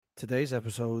Today's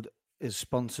episode is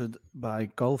sponsored by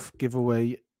Golf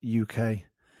Giveaway UK.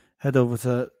 Head over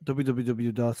to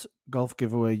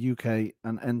www.golfgiveaway.uk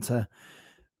and enter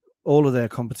all of their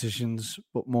competitions,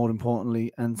 but more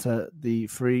importantly, enter the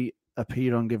free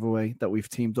Appear On giveaway that we've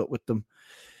teamed up with them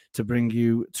to bring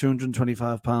you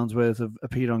 £225 worth of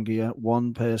Appear On gear.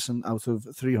 One person out of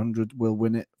 300 will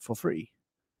win it for free.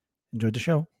 Enjoy the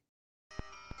show.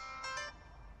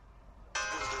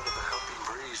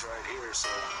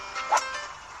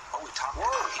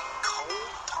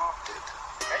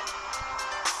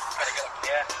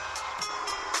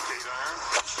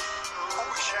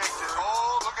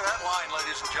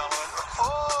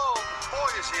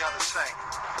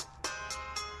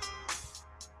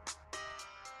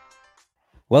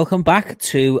 Welcome back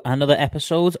to another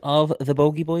episode of the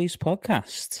Bogey Boys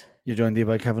podcast. You're joined here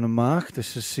by Kevin and Mark.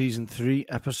 This is season 3,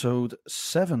 episode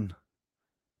 7.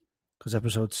 Because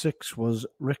episode 6 was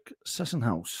Rick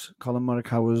Sessenhaus, Colin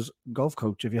Morikawa's golf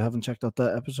coach. If you haven't checked out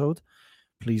that episode,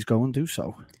 please go and do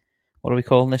so. What are we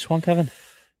calling this one, Kevin?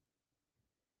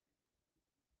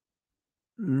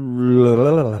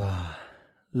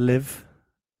 Live.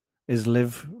 Is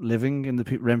living in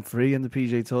the rent-free in the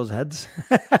PGA Tour's heads?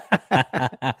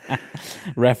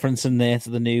 Referencing there to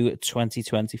the new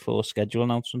 2024 schedule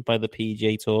announcement by the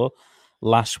PGA Tour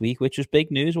last week, which was big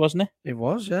news, wasn't it? It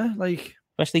was, yeah.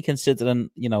 Especially considering,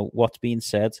 what's been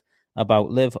said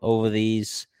about Live over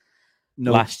these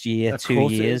last year, 2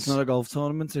 years. It's not a golf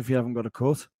tournament if you haven't got a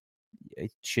cut.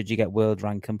 Should you get world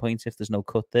ranking points if there's no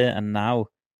cut there? And now,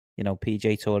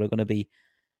 PGA Tour are going to be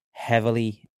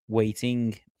heavily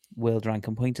weighting world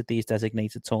ranking points at these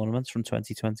designated tournaments from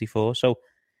 2024. So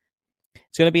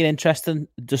it's going to be an interesting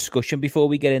discussion. Before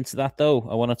we get into that, though,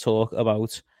 I want to talk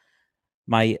about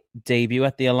my debut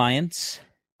at the Alliance.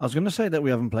 I was going to say that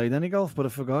we haven't played any golf, but I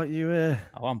forgot you.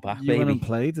 I'm back, you baby. went and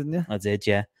played, didn't you? I did,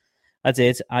 yeah. I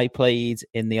did. I played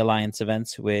in the Alliance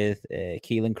event with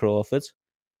Keelan Crawford.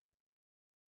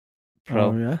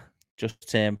 Pro. Oh, yeah. Just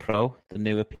turned pro, the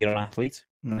new Appear On athlete.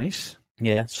 Nice.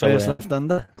 Yeah. So, first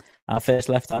left-hander. Our first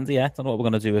left-hander, yeah. Don't know what we're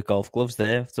going to do with golf gloves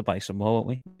there. To buy some more, won't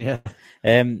we? Yeah.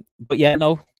 But yeah,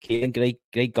 no, Keelan,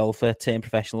 great golfer, turned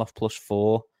professional off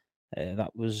 +4.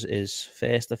 That was his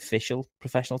first official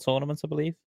professional tournament, I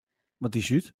believe. What did he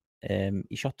shoot?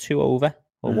 He shot 2 over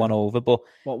or 1 over, but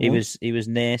he was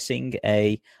nursing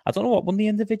I don't know what won the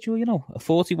individual.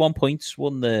 41 points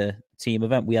won the team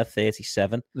event. We had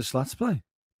 37. The Slats play.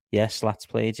 Yeah, Slats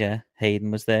played. Yeah,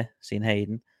 Hayden was there. Seen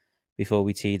Hayden before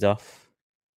we teed off.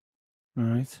 All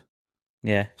right.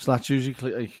 Yeah. Slats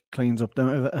usually cleans up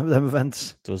them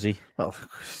events. Does he? Well,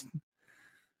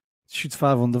 shoots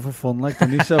 5 under for fun,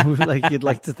 doesn't he? So, you'd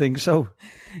like to think so.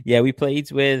 Yeah, we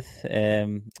played with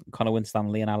Connor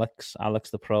Winstanley and Alex.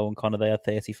 Alex, the pro, and Connor, they had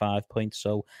 35 points.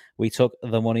 So we took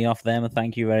the money off them, and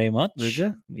thank you very much. Did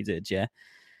you? We did, yeah.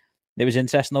 It was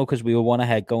interesting, though, because we were 1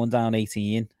 ahead going down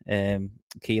 18.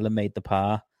 Keelan made the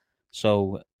par.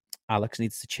 So Alex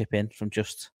needs to chip in from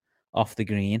just off the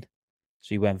green.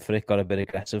 So he went for it, got a bit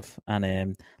aggressive.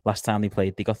 And last time they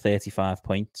played, they got 35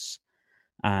 points.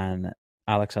 And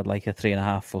Alex had a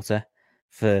 3.5 footer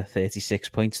for 36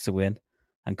 points to win.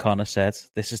 And Connor said,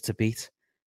 this is to beat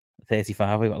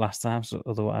 35 we got last time. So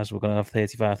otherwise, we're going to have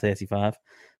 35.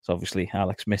 So obviously,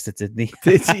 Alex missed it, didn't he?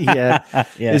 Did he? Yeah.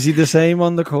 Yeah. Is he the same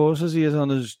on the course as he is on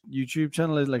his YouTube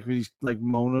channel? He's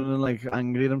moaning and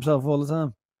angry at himself all the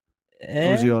time?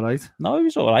 Or was he all right? No, he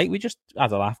was all right. We just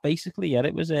had a laugh, basically. Yeah,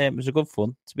 it was a good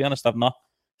fun. To be honest,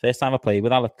 first time I played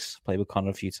with Alex, played with Connor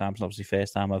a few times. And obviously,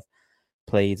 first time I've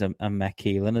played and met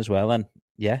Keelan as well. And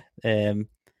yeah, he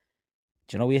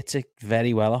hits it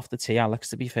very well off the tee. Alex,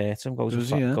 to be fair to him,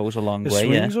 goes a long way. His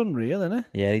swing's unreal, isn't it?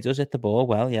 Yeah, he does hit the ball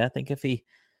well. Yeah, I think if he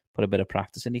put a bit of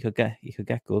practice in, he could get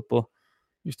good. But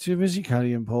he's too busy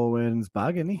carrying Paul Waring's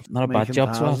bag, isn't he? Not a bad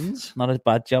job to have. Not a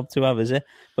bad job to have, is it?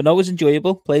 But no, it was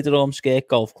enjoyable. Played at Ormskirk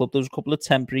Golf Club. There was a couple of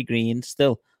temporary greens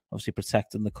still, obviously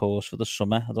protecting the course for the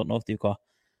summer. I don't know if they've got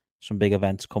some big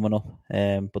events coming up,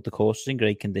 but the course is in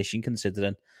great condition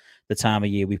considering the time of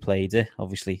year we played it.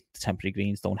 Obviously, the temporary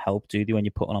greens don't help, do they, when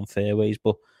you're putting on fairways?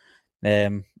 But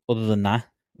other than that,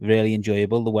 really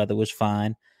enjoyable. The weather was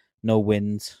fine. No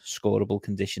wind, scoreable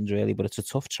conditions, really. But it's a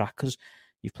tough track because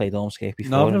you've played Ormskirk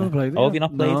before. No, I've never played it. Oh, have you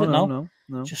not played it? No.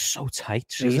 Just so tight.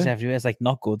 Trees everywhere. It's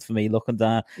not good for me looking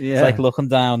down. Yeah. It's like looking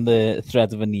down the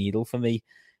thread of a needle for me.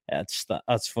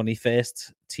 That's funny.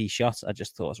 First tee shot, I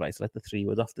just thought, right, let the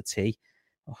 3-wood off the tee.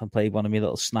 I can play one of my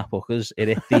little snap hookers.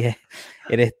 It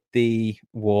hit the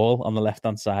wall on the left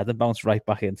hand side and bounced right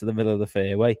back into the middle of the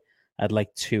fairway. I had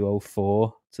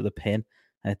 204 to the pin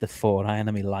and hit the 4-iron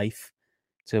of my life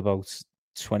to about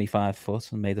 25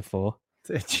 foot and made a 4.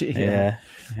 Yeah.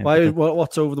 Why?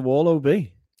 What's over the wall, OB?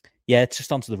 Yeah, it's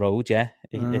just onto the road. Yeah,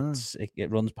 it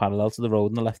runs parallel to the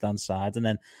road on the left hand side, and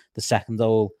then the second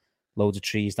hole, loads of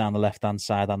trees down the left hand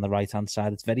side and the right hand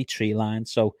side. It's very tree lined,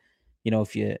 so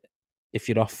if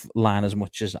you're off line as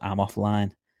much as I'm off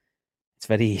line, it's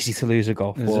very easy to lose a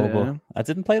golf ball. But I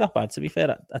didn't play that bad, to be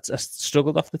fair. I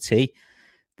struggled off the tee,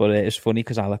 but it was funny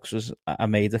because I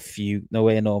made a few. No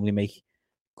way I normally make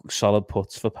solid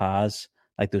putts for pars.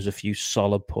 Like there was a few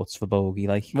solid putts for bogey.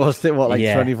 Like was it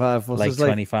 25 footers? Like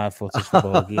 25 footers for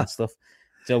bogey and stuff.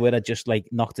 So where I just like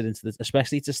knocked it into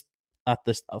especially just at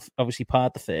this, obviously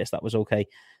part the first, that was okay.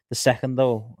 The second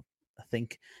though, I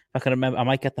think if I can remember, I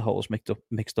might get the holes mixed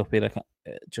up here,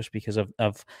 just because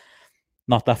I've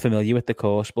not that familiar with the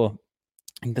course. But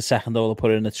I think the second hole I put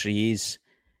it in the trees,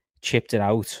 chipped it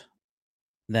out,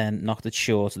 then knocked it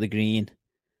short of the green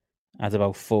at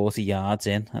about 40 yards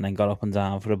in, and then got up and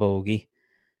down for a bogey.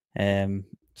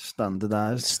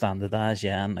 Standardized,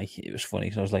 yeah. And like it was funny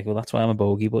because I was like, well, that's why I'm a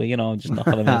bogey boy, I'm just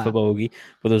knocking him in for bogey.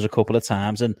 But there was a couple of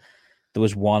times, and there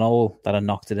was one hole that I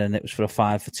knocked it in. It was for a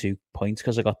 5 for 2 points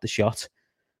because I got the shot.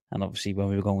 And obviously, when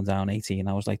we were going down 18,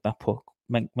 I was like, that putt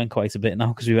meant quite a bit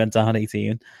now because we went down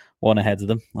 18, one ahead of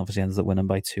them. Obviously, ended up winning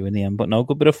by 2 in the end. But no,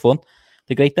 good bit of fun.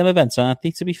 They're great, them events, aren't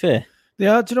they? To be fair,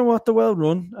 yeah. Do you know what? They're well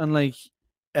run, and like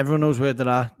everyone knows where they're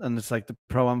at. And it's like the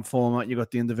pro-am format. You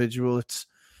got the individual. It's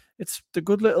the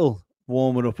good little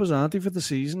warmer uppers, aren't they, for the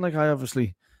season? Like I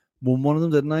obviously won one of them,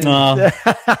 didn't I?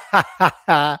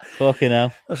 Oh. Fucking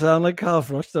hell. I sound like Carl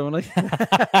Frost, don't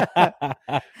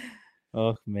I?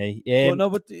 Oh, me.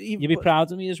 But you'd be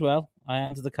proud of me as well. I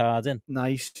entered the card in.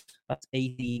 Nice. That's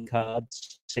 18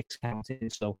 cards, 6 counting.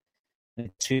 So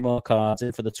 2 more cards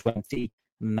in for the 20,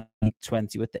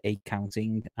 20 with the 8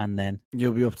 counting, and then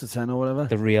you'll be up to 10 or whatever.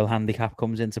 The real handicap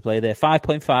comes into play there.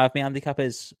 5.5, my handicap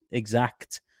is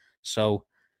exact. So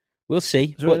we'll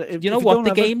see. So but you know what?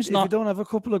 The game's not. If you don't have a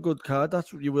couple of good cards,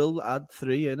 that's what you will add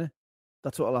 3 in it.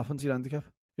 That's what'll happen to your handicap.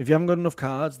 If you haven't got enough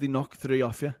cards, they knock 3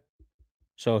 off you.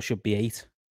 So it should be 8.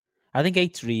 I think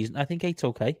 8's reason. I think 8's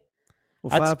okay.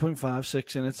 Well, 5.5,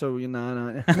 6 in it, so you're 9,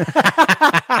 aren't you?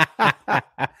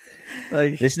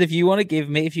 Like, listen, if you want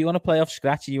to play off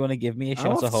scratch and you want to give me a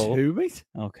shot at hole. 2, mate.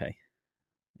 Okay.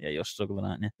 Yeah, you're struggling,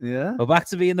 aren't you? Yeah. Well, back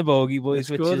to being the bogey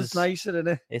boys, which is... It's nicer, isn't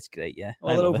it? It's great, yeah.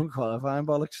 All that open qualifying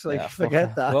bollocks, like,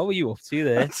 forget that. What were you up to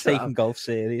there? Taking golf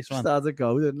serious, man. Started to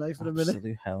go, didn't I, for a minute?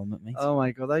 Absolute helmet, mate. Oh,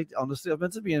 my God. Honestly, I've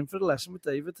meant to be in for the lesson with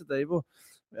David today, but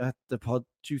the pod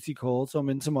duty called, so I'm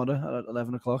in tomorrow at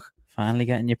 11 o'clock. Finally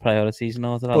getting your priorities in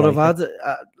order. But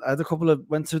I had a couple of,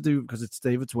 went to do, because it's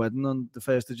David's wedding on the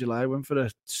 1st of July, went for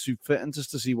a suit fitting just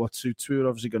to see what suits we were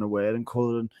obviously going to wear and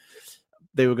colour, and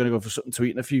they were going to go for something to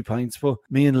eat and a few pints. But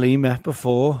me and Lee met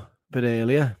before, a bit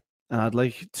earlier, and had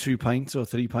like 2 pints or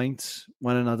 3 pints,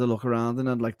 went and had a look around and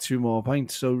had like 2 more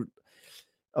pints. So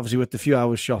obviously with the few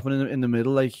hours shopping in the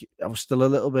middle, like I was still a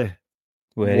little bit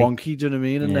wonky, do you know what I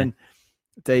mean? And then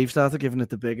Dave started giving it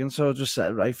the big one, so I just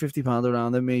said, right, £50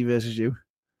 around in me versus you.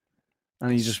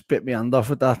 And he just bit my hand off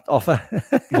with that offer.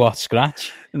 What,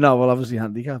 scratch? No, well, obviously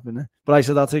handicapping it. But I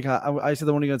said,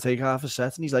 I'm only going to take half a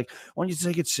set. And he's like, I want you to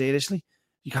take it seriously.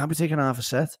 You can't be taking half a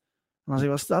set. And I was like,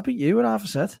 well, stop it, you with half a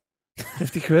set.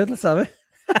 50 quid, let's have it.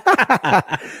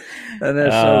 And then,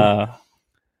 so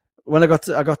when I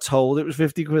got told it was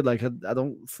 50 quid, like I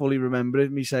don't fully remember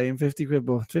me saying 50 quid,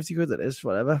 but 50 quid it is,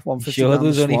 whatever. 150. Sure, there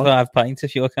was only 5 pints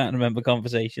if you can't remember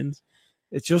conversations.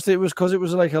 It was because it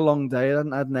was like a long day. I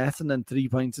hadn't had net, and then 3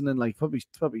 pints, and then like probably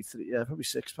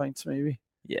 6 pints maybe.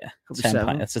 Yeah, 10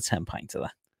 pints. That's a 10 pint to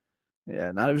that.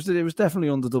 Yeah, no, it was definitely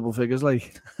under double figures.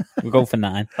 Like we'll go for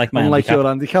 9, like my unlike your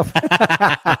handicap.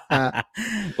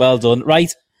 Well done.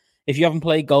 Right, if you haven't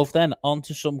played golf, then on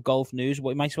to some golf news.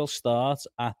 We might as well start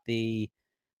at the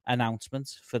announcement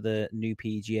for the new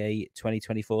PGA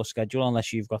 2024 schedule,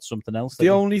 unless you've got something else. The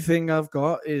only thing I've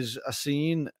got is I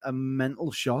seen a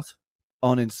mental shot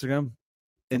on Instagram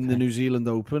in the New Zealand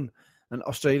Open, an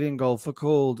Australian golfer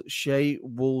called Shea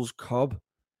Wolves-Cobb,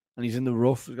 and he's in the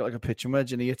rough. He's got like a pitching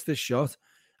wedge, and he hits this shot,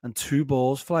 and 2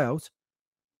 balls fly out.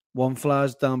 One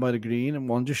flies down by the green, and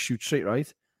one just shoots straight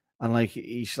right. And like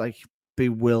he's like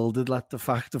bewildered at the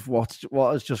fact of what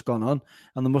has just gone on,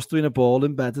 and there must have been a ball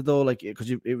embedded though, like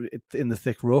because it in the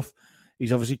thick rough.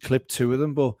 He's obviously clipped 2 of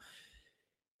them, but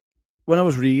when I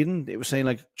was reading, it was saying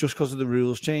like just because of the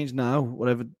rules change now,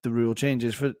 whatever the rule change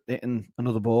is for hitting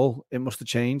another ball, it must have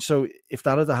changed. So if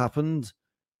that had happened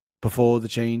before the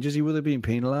changes, he would have been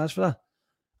penalised for that.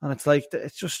 And it's like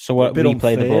it's just so. What, a bit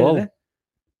replay unfair, the ball?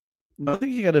 I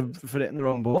think you got to for hitting the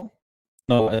wrong ball.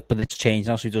 No, but it's changed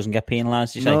now, so he doesn't get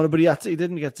penalised. You say No, but he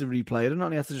didn't get to replay it or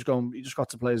not. He had to just go. He just got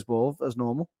to play his ball as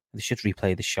normal. they should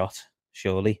replay the shot,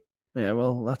 surely. Yeah,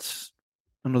 well, that's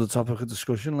another topic of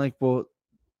discussion. Like, but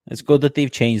It's good that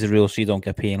they've changed the rules so you don't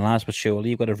get penalised, but surely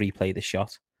you've got to replay the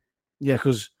shot. yeah,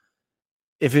 because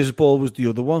if his ball was the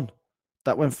other one,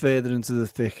 that went further into the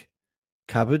thick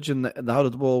cabbage, and how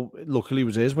did the ball? Luckily,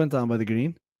 was his went down by the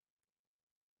green.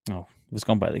 Oh, it was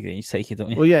gone by the green. You take it, don't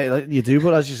you? Well, yeah, like, you do,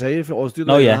 but as you say, if it was the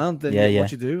other way around, then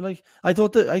what you do? Like, I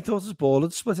thought his ball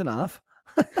had split in half.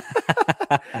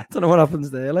 Don't know what happens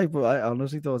there, like, but I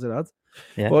honestly thought it had.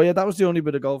 Yeah. Well, yeah, that was the only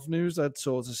bit of golf news I'd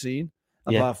sort of seen,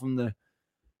 apart from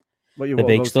what you're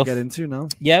big about stuff to get into now.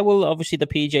 Yeah, well, obviously the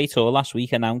PGA Tour last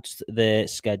week announced the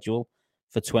schedule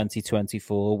for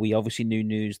 2024. We obviously knew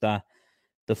news that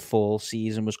the fall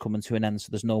season was coming to an end, so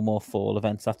there's no more fall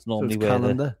events. That's normally where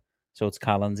calendar. So it's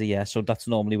calendar, yeah. So that's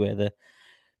normally where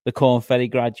the Corn Ferry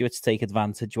graduates take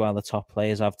advantage while the top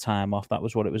players have time off. That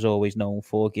was what it was always known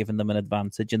for, giving them an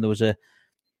advantage. And there was a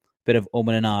bit of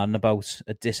and ahhing about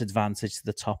a disadvantage to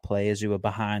the top players who are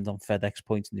behind on FedEx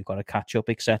points and they've got to catch up,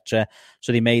 etc.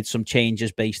 So they made some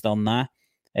changes based on that.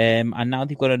 And now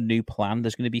they've got a new plan.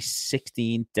 There's going to be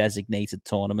 16 designated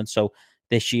tournaments. So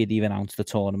this year they've announced the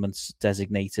tournaments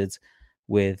designated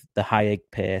with the higher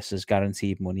purses,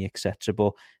 guaranteed money, etc.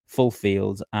 But full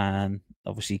field and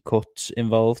obviously cuts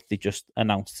involved. They just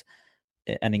announced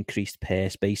an increased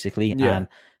pace basically and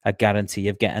a guarantee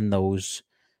of getting those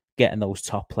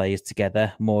top players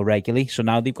together more regularly. So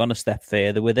now they've gone a step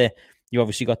further with it. You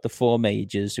obviously got the 4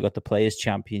 majors, you've got the Players'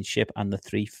 Championship and the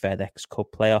 3 FedEx Cup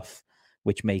playoff,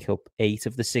 which make up 8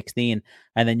 of the 16.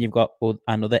 And then you've got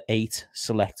another 8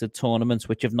 selected tournaments,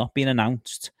 which have not been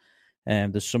announced.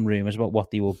 There's some rumours about what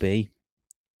they will be.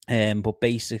 But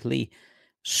basically,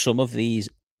 some of these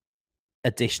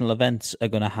additional events are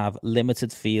going to have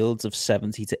limited fields of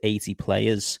 70 to 80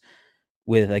 players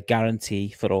with a guarantee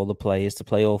for all the players to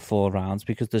play all 4 rounds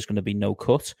because there's going to be no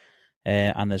cut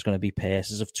and there's going to be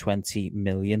purses of 20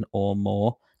 million or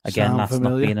more. Again, that's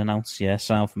not been announced. Yeah,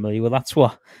 sound familiar? Well, that's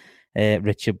what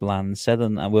Richard Bland said,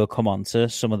 and we'll come on to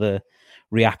some of the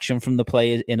reaction from the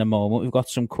players in a moment. We've got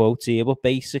some quotes here, but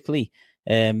basically,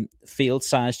 field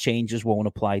size changes won't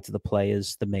apply to the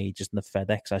players, the majors, and the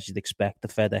FedEx, as you'd expect. The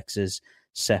FedEx is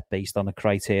set based on a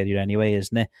criteria anyway,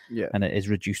 isn't it? Yeah. And it is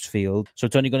reduced field. So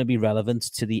it's only going to be relevant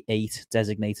to the 8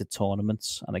 designated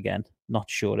tournaments. And again, not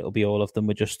sure it'll be all of them.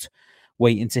 We're just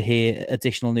waiting to hear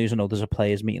additional news. I know there's a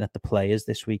players meeting at the Players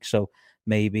this week, so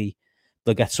maybe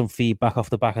they'll get some feedback off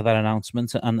the back of that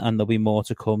announcement and there'll be more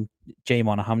to come. Jay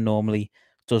Monahan normally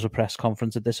does a press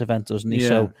conference at this event, doesn't he? Yeah.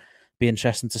 So be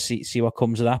interesting to see what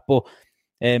comes of that. But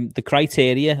the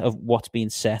criteria of what's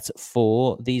being set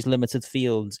for these limited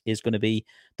fields is going to be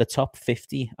the top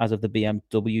 50 out of the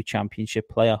BMW Championship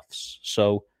playoffs.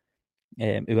 So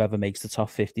whoever makes the top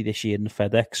 50 this year in the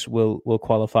FedEx will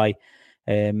qualify.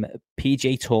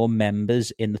 PGA Tour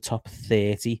members in the top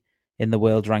 30 in the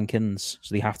world rankings.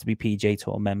 So they have to be PGA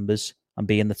Tour members and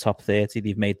be in the top 30.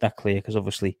 They've made that clear because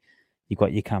obviously you've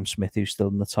got your Cam Smith who's still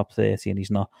in the top 30 and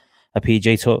he's not a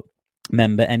PGA Tour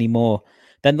member anymore.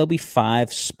 Then there'll be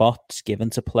 5 spots given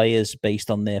to players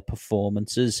based on their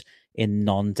performances in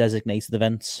non-designated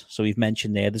events. So we've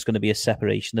mentioned there's going to be a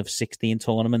separation of 16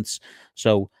 tournaments.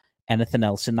 So anything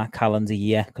else in that calendar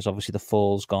year, because obviously the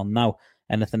fall's gone now,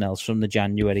 anything else from the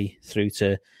January through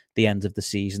to the end of the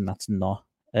season that's not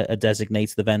a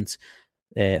designated event,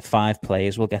 5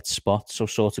 players will get spots. So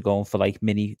sort of going for there'll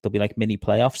be like mini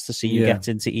playoffs to see who gets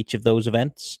into each of those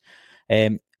events.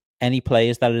 Any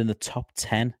players that are in the top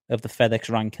 10 of the FedEx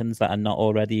rankings that are not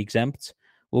already exempt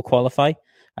will qualify.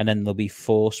 And then there'll be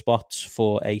 4 spots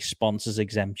for a sponsor's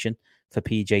exemption for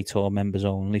PGA Tour members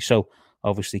only. So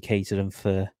obviously catering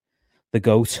for the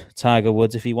GOAT, Tiger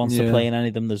Woods. If he wants to play in any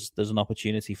of them, there's an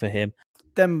opportunity for him.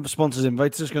 Them sponsors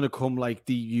invites is going to come like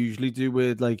they usually do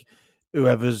with like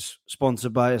whoever's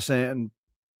sponsored by a certain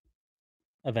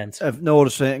event. No, a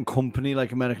certain company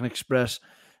like American Express.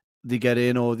 They get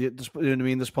in, or you know what I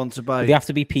mean? They're sponsored by. They have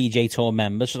to be PGA Tour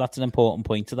members, so that's an important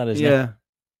point to that, isn't it? Yeah.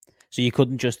 So you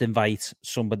couldn't just invite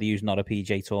somebody who's not a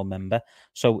PGA Tour member.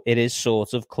 So it is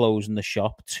sort of closing the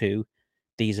shop to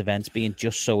these events being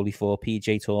just solely for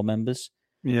PGA Tour members.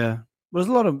 Yeah, there's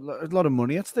a lot of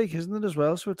money at stake, isn't it, as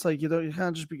well? So it's like you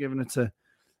can't just be giving it to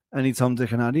any Tom,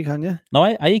 Dick, and Harry, can you? No,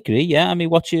 I agree. Yeah, I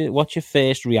mean, what's your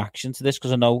first reaction to this?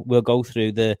 Because I know we'll go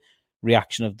through the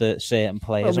reaction of the certain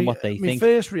players and what they think. My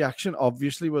first reaction,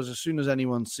 obviously, was as soon as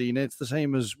anyone's seen it, it's the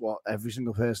same as what every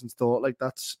single person's thought. Like,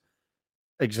 that's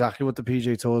exactly what the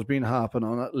PGA Tour has been harping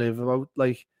on at LIV about.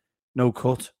 Like, no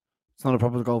cut. It's not a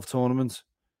proper golf tournament.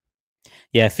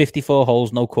 Yeah, 54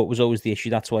 holes, no cut was always the issue.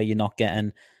 That's why you're not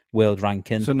getting world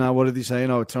ranking. So now what are they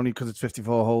saying? Oh, it's only because it's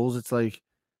 54 holes. It's like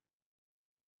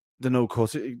the no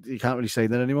cut. You can't really say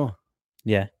that anymore.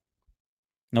 Yeah.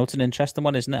 No, it's an interesting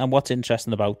one, isn't it? And what's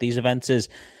interesting about these events is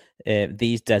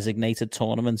these designated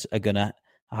tournaments are going to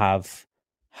have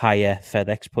higher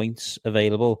FedEx points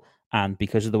available. And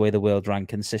because of the way the world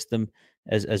ranking system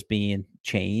has been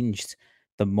changed,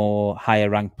 the more higher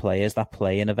ranked players that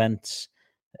play in events,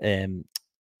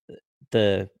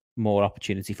 the more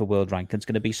opportunity for world ranking is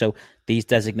going to be. So these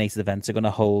designated events are going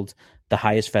to hold the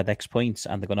highest FedEx points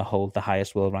and they're going to hold the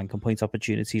highest world ranking point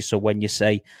opportunities. So when you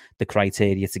say the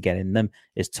criteria to get in them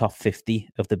is top 50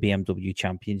 of the BMW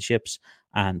championships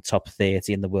and top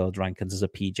 30 in the world rankings as a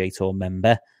PJ Tour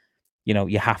member, you know,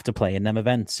 you have to play in them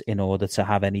events in order to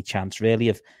have any chance really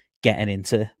of getting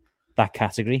into that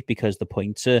category because the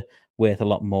points are worth a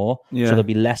lot more. Yeah. So there'll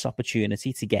be less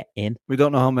opportunity to get in. We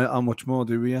don't know how much more,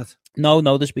 do we yet? No,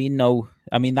 there's been no.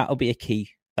 I mean, that'll be a key.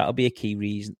 That'll be a key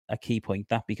reason, a key point.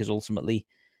 That because ultimately,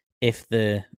 if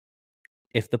the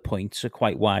points are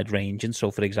quite wide ranging,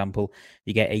 so for example,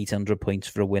 you get 800 points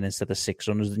for a win instead of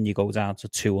 600, and you go down to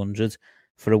 200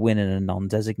 for a win in a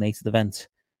non-designated event,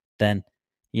 then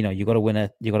you know you got to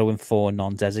win 4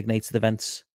 non-designated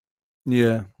events.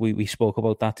 Yeah, we spoke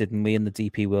about that, didn't we? In the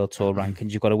DP World Tour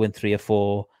rankings, you've got to win 3 or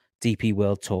 4 DP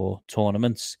World Tour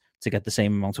tournaments to get the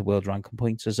same amount of world ranking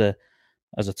points as a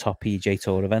top PJ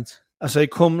Tour event. I say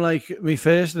come like my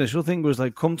first initial thing was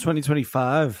like come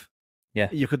 2025. Yeah,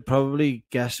 you could probably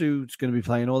guess who's going to be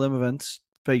playing all them events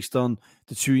based on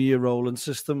the 2-year rolling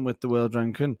system with the world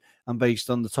ranking and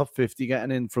based on the top 50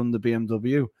 getting in from the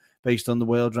BMW, based on the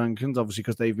world rankings, obviously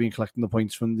because they've been collecting the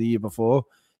points from the year before.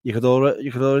 You could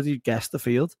already guess the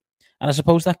field. And I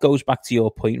suppose that goes back to your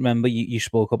point. Remember, you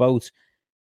spoke about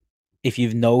if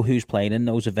you know who's playing in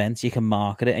those events, you can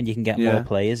market it and you can get more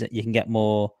players. You can get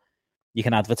more, you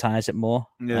can advertise it more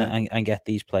and get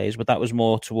these players. But that was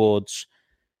more towards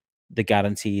the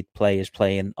guaranteed players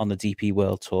playing on the DP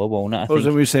World Tour, won't it? I think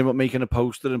we were saying about making a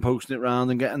poster and posting it around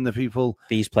and getting the people.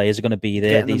 These players are going to be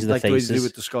there. These are the faces. Like the way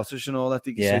with the Scottish and all that.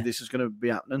 They can say this is going to be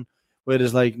happening.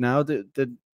 Whereas like now,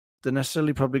 they're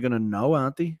necessarily probably going to know,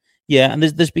 aren't they? Yeah, and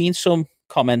there's been some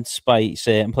comments by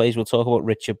certain players. We'll talk about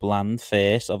Richard Bland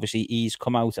first. Obviously, he's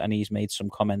come out and he's made some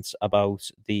comments about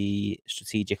the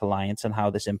strategic alliance and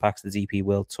how this impacts the DP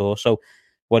World Tour. So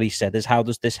what he said is, how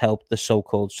does this help the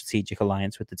so-called strategic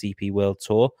alliance with the DP World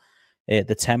Tour?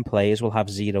 The 10 players will have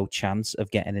 0 chance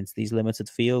of getting into these limited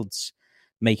fields,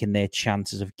 making their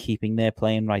chances of keeping their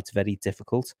playing rights very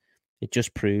difficult. It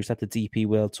just proves that the DP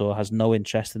World Tour has no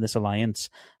interest in this alliance.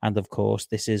 And of course,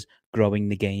 this is growing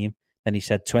the game. Then he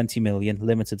said 20 million,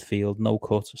 limited field, no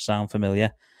cut, sound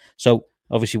familiar. So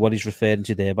obviously what he's referring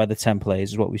to there by the 10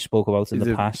 players is what we spoke about in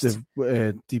the past.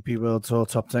 The DP World Tour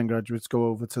top 10 graduates go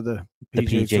over to the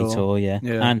PJ Tour. Yeah.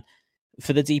 And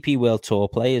for the DP World Tour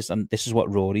players, and this is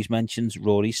what Rory's mentioned,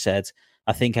 Rory said,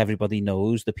 I think everybody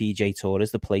knows the PJ Tour is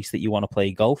the place that you want to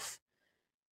play golf.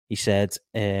 He said,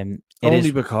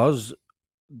 only because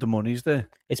the money's there.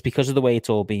 It's because of the way it's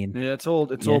all been. Yeah, it's all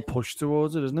pushed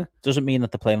towards it, isn't it? Doesn't mean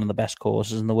that they're playing on the best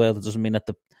courses in the world. It doesn't mean that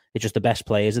it's just the best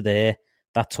players are there.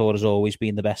 That tour has always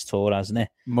been the best tour, hasn't it?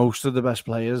 Most of the best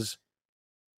players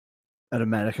are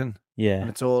American. Yeah. And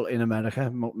it's all in America,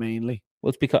 mainly. Well,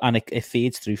 it's because, and it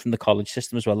feeds through from the college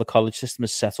system as well. The college system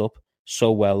is set up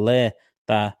so well there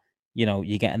that, you know,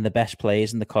 you're getting the best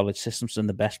players in the college systems and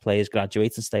the best players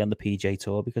graduate and stay on the PJ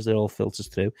Tour because it all filters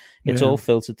through. It's all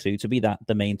filtered through to be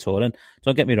the main tour. And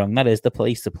don't get me wrong, that is the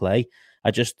place to play.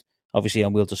 Obviously,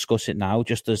 and we'll discuss it now,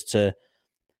 just as to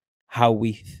how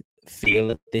we feel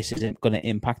that this isn't going to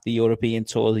impact the European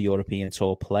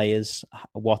Tour players,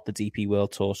 what the DP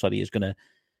World Tour, is going to,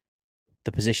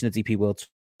 the position the DP World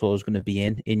Tour is going to be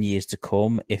in years to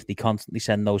come. If they constantly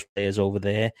send those players over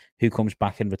there, who comes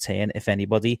back in return, if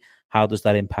anybody? How does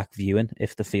that impact viewing?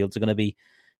 If the fields are going to be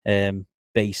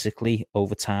basically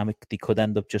over time, they could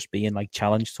end up just being like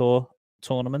Challenge Tour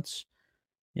tournaments.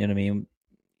 You know what I mean?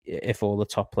 If all the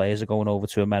top players are going over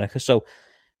to America. So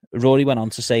Rory went on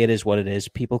to say it is what it is.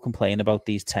 People complain about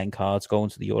these 10 cards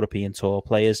going to the European Tour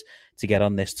players to get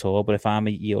on this tour. But if I'm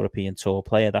a European Tour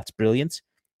player, that's brilliant.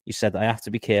 He said, I have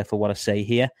to be careful what I say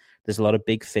here. There's a lot of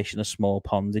big fish in a small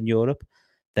pond in Europe.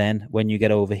 Then when you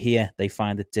get over here, they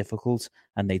find it difficult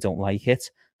and they don't like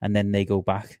it. And then they go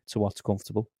back to what's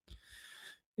comfortable.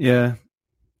 Yeah.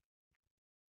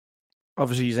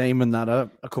 Obviously, he's aiming that at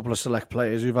a couple of select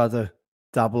players who've had a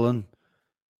dabble and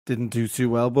didn't do too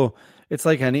well. But it's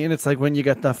like anything. It's like when you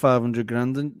get that 500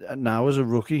 grand and now as a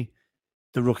rookie,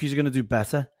 the rookies are going to do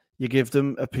better. you give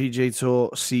them a PGA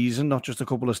Tour season, not just a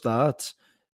couple of starts,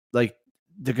 like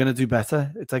they're gonna do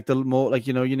better. It's like the more like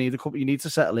you need you need to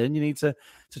settle in, you need to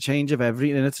change of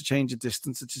everything, it's a change of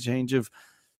distance, it's a change of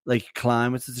like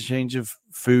climate, it's a change of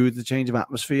food, the change of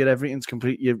atmosphere, everything's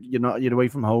complete. You're away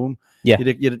from home. Yeah,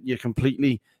 you're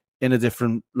completely in a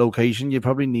different location. You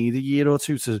probably need a year or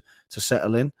two to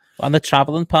settle in. And the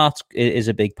traveling part is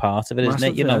a big part of it,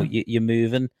 Massive, isn't it? You're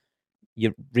moving,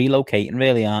 you're relocating,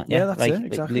 really, aren't you? Yeah, that's it,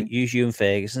 exactly. Use Ewan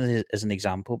Ferguson as an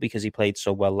example because he played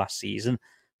so well last season,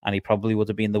 and he probably would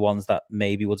have been the ones that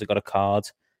maybe would have got a card.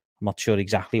 I'm not sure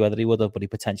exactly whether he would have, but he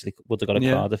potentially would have got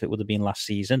a card if it would have been last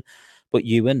season. But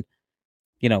Ewan,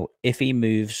 if he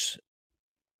moves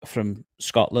from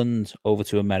Scotland over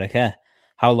to America,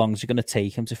 how long is it going to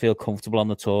take him to feel comfortable on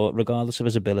the tour, regardless of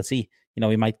his ability?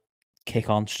 He might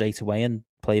kick on straight away and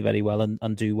play very well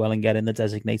and do well and get in the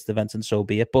designated event, and so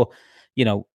be it. But,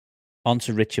 on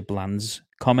to Richard Bland's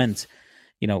comment,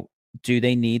 do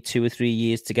they need 2 or 3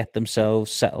 years to get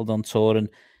themselves settled on tour? And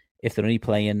if they're only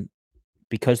playing,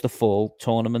 because the fall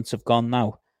tournaments have gone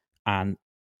now, and,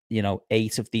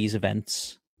 8 of these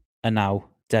events are now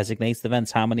designated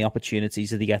events, how many opportunities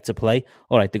do they get to play?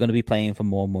 All right, they're going to be playing for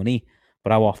more money,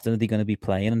 but how often are they going to be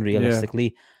playing? And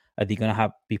realistically, are they going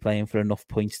to be playing for enough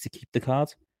points to keep the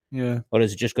card? Yeah. Or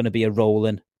is it just going to be a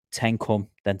rolling 10 come,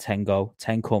 then 10 go,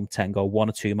 10 come, 10 go, 1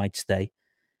 or 2 might stay?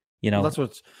 Well, that's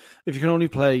what, if you can only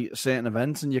play certain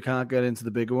events and you can't get into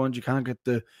the bigger ones, you can't get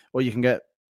you can get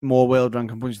more world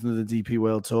ranking points than the DP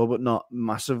World Tour, but not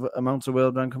massive amounts of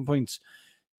world ranking points.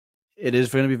 It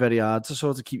is going to be very hard to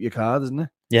sort of keep your card, isn't it?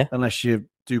 Yeah. Unless you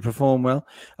do perform well.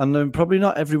 And then probably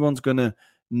not everyone's going to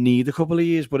need a couple of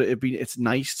years, but it's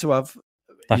nice to have.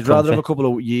 You'd rather have a couple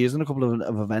of years than a couple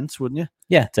of events, wouldn't you?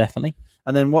 Yeah, definitely.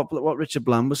 And then what Richard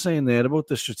Bland was saying there about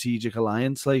the strategic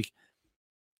alliance, like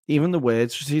even the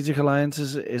word strategic alliance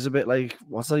is a bit like,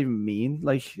 what's that even mean?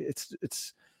 Like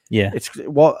it's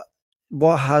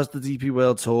what has the DP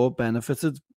World Tour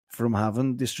benefited from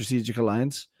having the strategic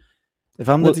alliance? If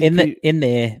I'm the DP... in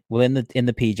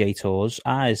the PJ Tours,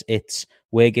 it's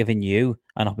we're giving you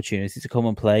an opportunity to come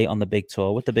and play on the big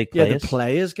tour with the big players. Yeah, the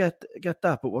players get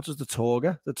that, but what does the tour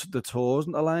get? The tours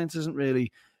and alliance isn't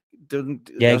really.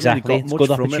 Exactly. It's a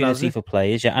good opportunity for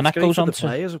players, and that goes on to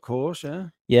players, of course,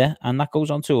 yeah, and that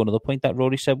goes on to another point that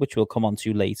Rory said, which we'll come on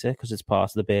to later because it's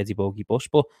part of the Birdie Bogey Bus.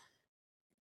 But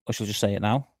I shall just say it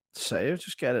now. Say it,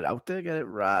 just get it out there, get it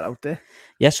right out there.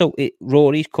 Yeah, so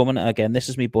Rory's coming again. This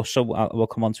is me bus, so we'll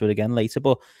come on to it again later.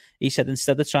 But he said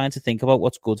instead of trying to think about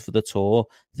what's good for the tour,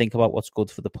 think about what's good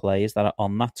for the players that are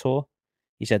on that tour.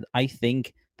 He said, I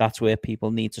think that's where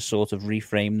people need to sort of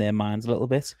reframe their minds a little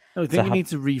bit. No, I think you need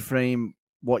to reframe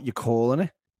what you're calling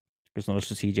it. It's not a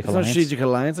strategic alliance. Not a strategic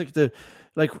alliance.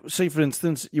 Like say for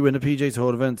instance, you win a PJ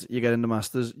Tour event, you get in the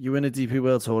Masters, you win a DP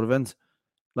World Tour event.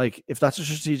 Like, if that's a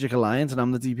strategic alliance and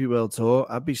I'm the DP World Tour,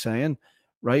 I'd be saying,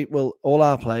 right, well, all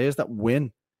our players that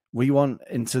win, we want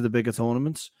into the bigger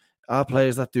tournaments. Our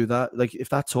players that do that, like, if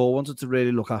that tour wanted to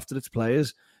really look after its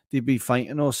players, they'd be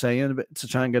fighting or saying a bit to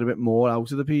try and get a bit more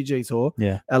out of the PJ Tour.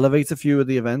 Yeah. Elevate a few of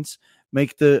the events,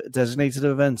 make the designated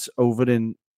events over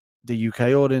in the UK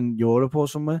or in Europe or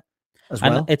somewhere as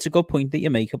well. And it's a good point that you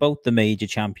make about the major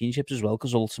championships as well,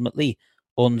 because ultimately,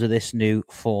 under this new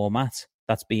format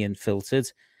that's being filtered,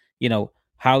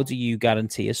 how do you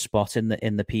guarantee a spot in the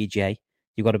PGA?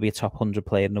 You've got to be a top 100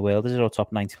 player in the world, is it, or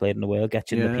top 90 player in the world,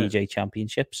 get you in the PGA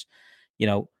championships.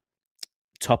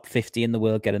 Top 50 in the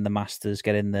world, get in the Masters,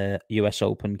 get in the US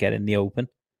Open, get in the Open,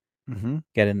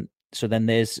 get in.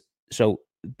 So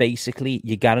basically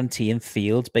you're guaranteeing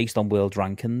fields based on world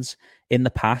rankings. In the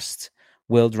past,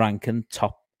 world ranking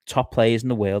top players in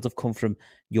the world have come from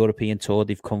European Tour,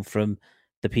 they've come from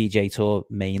the PGA Tour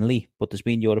mainly, but there's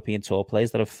been European Tour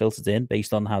players that have filtered in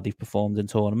based on how they've performed in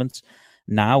tournaments.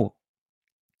 Now,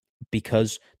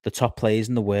 because the top players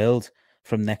in the world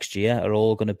from next year are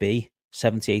all going to be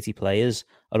 70, 80 players,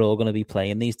 are all going to be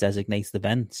playing these designated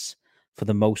events for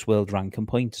the most world ranking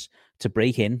points, to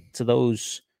break into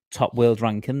those top world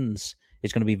rankings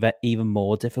is going to be even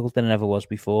more difficult than it ever was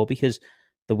before, because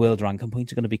the world ranking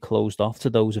points are going to be closed off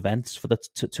to those events for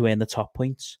to earn the top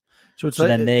points. So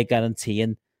then they're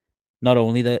guaranteeing not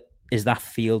only is that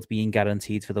field being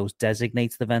guaranteed for those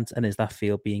designated events, and is that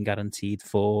field being guaranteed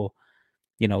for,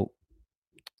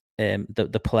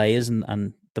 the players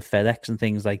and the FedEx and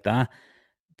things like that,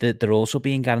 they're also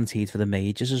being guaranteed for the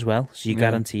majors as well. So you're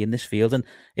guaranteeing this field, and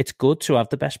it's good to have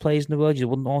the best players in the world. You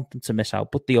wouldn't want them to miss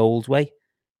out, but the old way,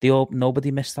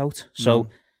 nobody missed out. So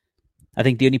I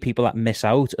think the only people that miss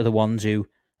out are the ones who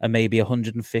are maybe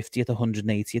 150th,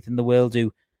 180th in the world,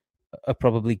 who are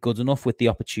probably good enough with the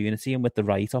opportunity and with the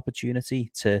right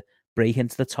opportunity to break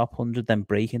into the top 100, then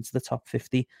break into the top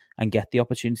 50 and get the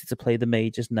opportunity to play the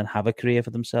majors and then have a career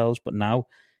for themselves. But now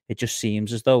it just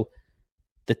seems as though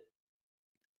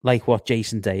like what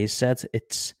Jason Day has said,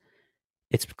 it's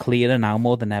clearer now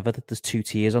more than ever that there's two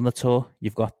tiers on the tour.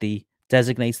 You've got the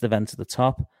designated events at the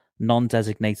top,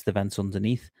 non-designated events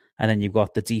underneath, and then you've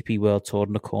got the DP World Tour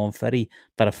and the Corn Ferry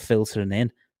that are filtering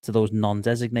in to those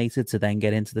non-designated to then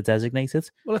get into the designated.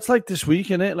 Well, it's like this week,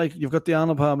 isn't it? Like you've got the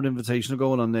Arnold Palmer Invitational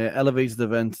going on there, elevated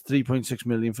event, 3.6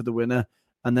 million for the winner,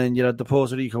 and then you had the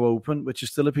Puerto Rico Open, which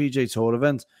is still a PGA Tour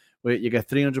event, where you get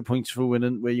 300 points for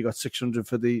winning, where you got 600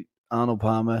 for the Arnold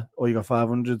Palmer, or you got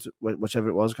 500, whichever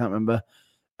it was, I can't remember.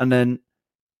 And then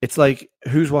it's like,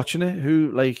 who's watching it?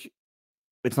 Who, like,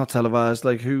 it's not televised,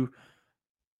 like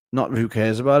not who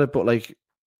cares about it, but like,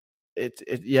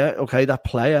 yeah, okay, that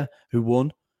player who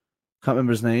won, can't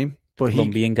remember his name, but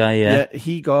Colombian guy, yeah,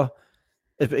 he got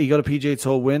a PGA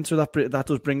Tour win, so that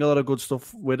does bring a lot of good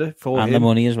stuff with it for him, and the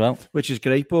money as well, which is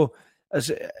great. But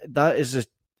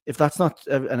if that's not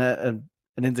an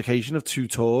indication of two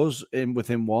tours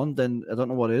within one, then I don't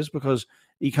know what is, because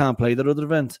he can't play that other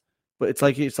event. But it's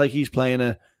like he's playing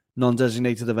a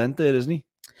non-designated event there, isn't he?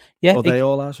 Yeah, or they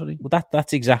all are. Sorry, well,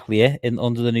 that's exactly it.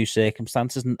 Under the new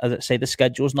circumstances, and as I say, the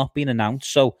schedule's not been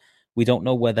announced, so we don't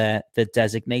know whether the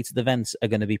designated events are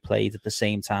going to be played at the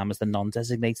same time as the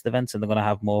non-designated events, and they're going to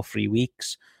have more free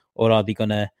weeks, or are they going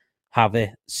to have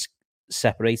it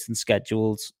separated and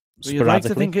scheduled sporadically? You'd like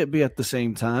to think it'd be at the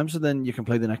same time, so then you can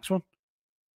play the next one.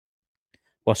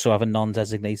 What, so have a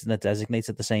non-designated and a designated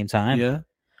at the same time? Yeah,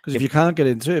 because if you can't get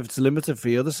into it, if it's a limited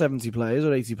field of 70 players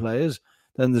or 80 players,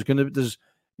 then there's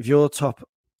if you're top,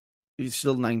 you're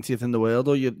still 90th in the world,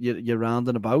 or you're round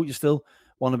and about, you still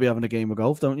want to be having a game of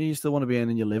golf, don't you? You still want to be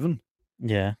earning your living.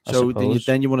 Yeah. So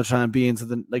then you want to try and be into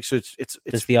the, like, so it's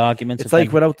there's the argument. It's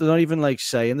like without, they're not even like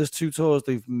saying there's two tours,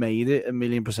 they've made it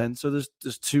 1,000,000%. So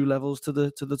there's two levels to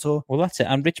the tour. Well, that's it.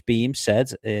 And Rich Beem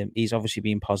said he's obviously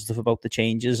been positive about the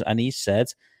changes, and he said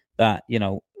that, you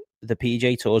know, the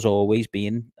PGA Tour's always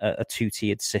been a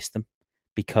two-tiered system,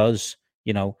 because,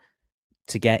 you know,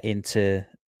 to get into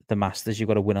the Masters, you've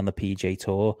got to win on the PGA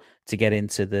Tour. To get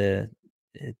into the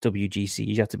WGC,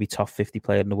 you have to be top 50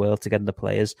 player in the world. To get into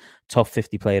Players, top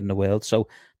 50 player in the world. So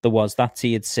there was that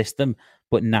tiered system,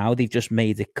 but now they've just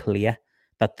made it clear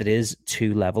that there is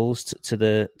two levels to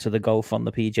the golf on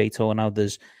the PGA Tour. Now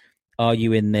there's, are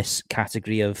you in this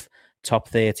category of top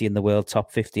 30 in the world,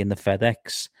 top 50 in the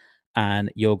FedEx, and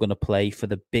you're going to play for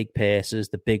the big purses,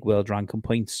 the big world ranking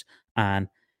points, and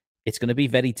it's going to be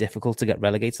very difficult to get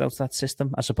relegated out of that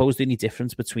system. I suppose the only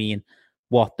difference between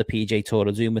what the PGA Tour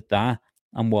are doing with that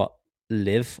and what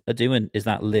Live are doing is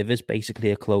that Live is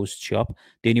basically a closed shop.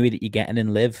 The only way that you're getting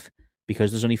in Live,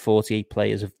 because there's only 48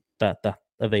 players of that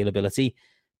availability,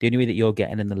 the only way that you're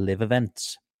getting in the Live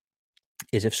events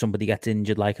is if somebody gets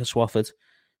injured, like a Swafford,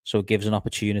 so it gives an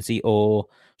opportunity, or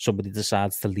somebody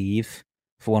decides to leave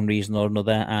for one reason or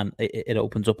another, and it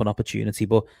opens up an opportunity.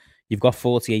 But you've got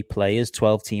 48 players,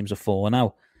 12 teams of 4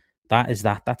 now.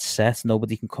 That's set.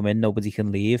 Nobody can come in, nobody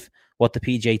can leave. What the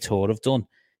PGA Tour have done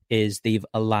is they've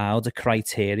allowed a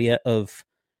criteria of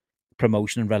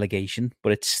promotion and relegation,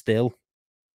 but it's still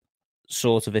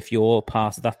sort of, if you're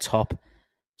part of that top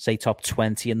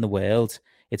 20 in the world,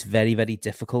 it's very, very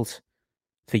difficult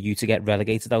for you to get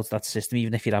relegated out of that system,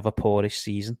 even if you'd have a poorish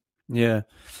season. Yeah.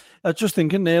 I was just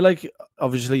thinking there, like,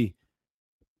 obviously,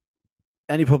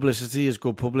 any publicity is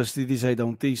good publicity, they say,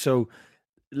 don't they? So,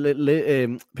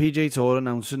 PGA Tour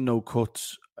announcing no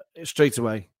cuts straight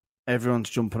away. Everyone's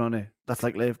jumping on it. That's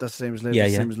like Live. That's the same as Live.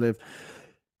 Same as Live.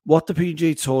 What the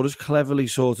PGA Tour is cleverly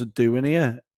sort of doing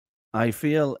here, I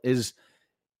feel, is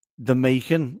they're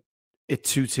making it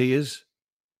two tiers.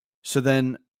 So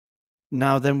then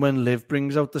when Live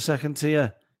brings out the second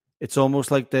tier, it's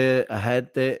almost like they're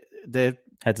ahead. They're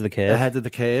head of the curve. Ahead of the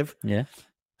curve. Yeah.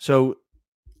 So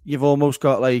you've almost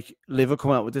got like Live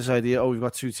come out with this idea, we've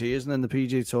got two tiers, and then the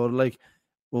PGA Tour are like,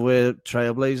 well, we're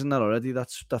trailblazing that already.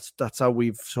 That's how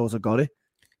we've sort of got it.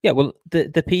 Yeah, well, the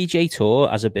PGA Tour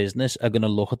as a business are going to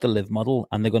look at the Live model,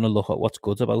 and they're going to look at what's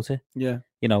good about it. Yeah.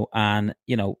 You know, and,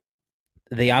 you know,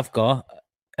 they have got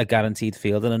a guaranteed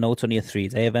field, and I know it's only a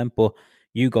 3-day event, but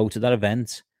you go to that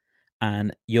event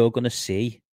and you're going to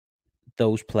see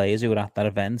those players who are at that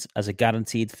event as a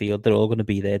guaranteed field. They're all going to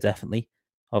be there, definitely,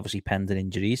 obviously pending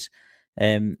injuries.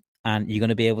 And you're going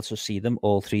to be able to see them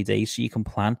all 3 days, so you can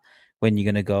plan when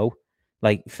you're going to go.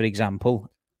 Like, for example,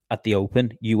 at the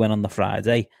Open, you went on the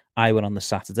Friday, I went on the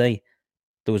Saturday.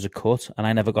 There was a cut, and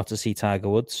I never got to see Tiger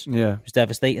Woods. Yeah. It was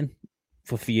devastating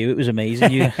for you, it was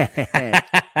amazing.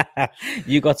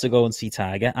 You got to go and see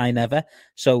Tiger. I never.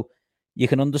 So you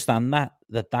can understand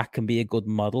that can be a good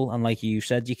model. And like you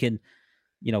said, you can,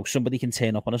 somebody can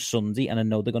turn up on a Sunday and I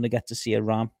know they're going to get to see a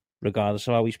Rahm regardless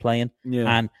of how he's playing. Yeah.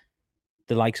 And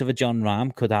the likes of a Jon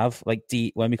Rahm could have, like,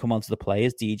 when we come on to the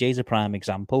players, DJ's a prime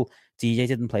example. DJ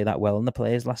didn't play that well in the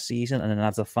players last season and then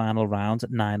had the final round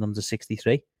at 9 under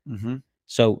 63. Mm-hmm.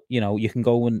 So, you can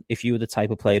go and, if you were the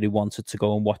type of player who wanted to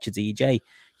go and watch a DJ,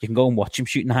 you can go and watch him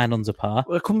shoot 9 under par.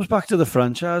 Well, it comes back to the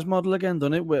franchise model again,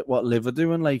 doesn't it? With what Liv are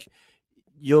doing, like,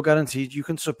 you're guaranteed you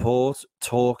can support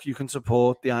Talk, you can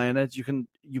support the Ironheads,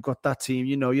 you've got that team,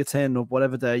 you're turning up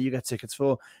whatever day you get tickets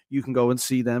for, you can go and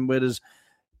see them. Whereas,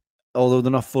 although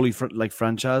they're not fully like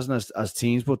franchising as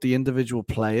teams, but the individual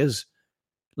players,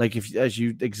 like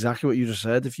exactly what you just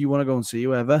said, if you want to go and see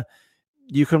whoever,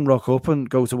 you can rock up and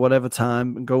go to whatever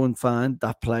time and go and find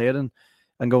that player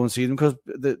and go and see them, because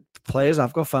the players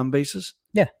have got fan bases.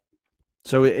 Yeah.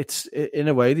 So it's, in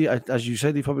a way, as you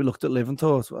said, they probably looked at Liv and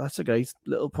thought, well, that's a great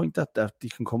little point that they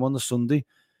can come on the Sunday.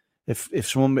 If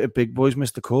big boys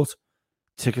missed the cut,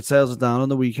 ticket sales are down on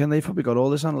the weekend, they've probably got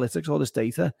all this analytics, all this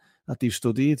data that they've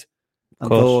studied, and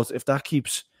thought if that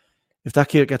gets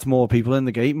more people in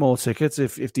the gate, more tickets,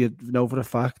 if they know for a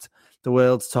fact the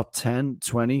world's top 10,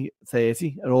 20,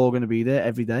 30 are all going to be there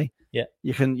every day. Yeah.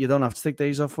 You don't have to take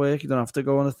days off work. You don't have to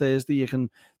go on a Thursday. You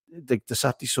can, the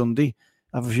Saturday, Sunday,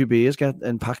 have a few beers,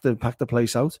 and pack the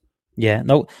place out. Yeah.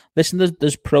 No, listen,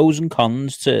 there's pros and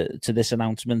cons to this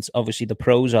announcement. Obviously, the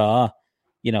pros are,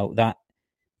 that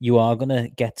you are going to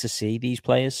get to see these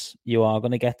players. You are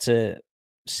going to get to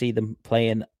see them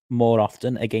playing more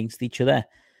often against each other.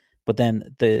 But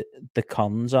then the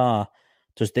cons are,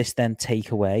 does this then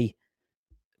take away?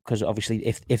 Because obviously,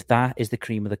 if that is the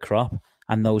cream of the crop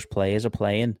and those players are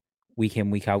playing week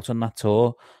in, week out on that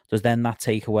tour, does then that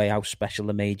take away how special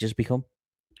the majors become?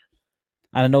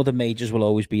 And I know the majors will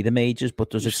always be the majors, but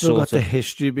does it still got the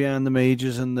history behind the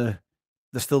majors, and they're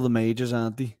still the majors,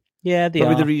 aren't they? Yeah, they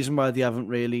Probably are. The reason why they haven't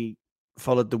really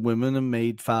followed the women and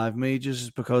made 5 majors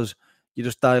is because you're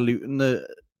just diluting the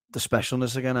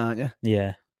specialness again, aren't you?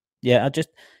 Yeah. I just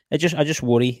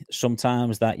worry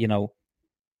sometimes that,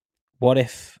 what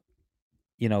if,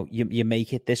 you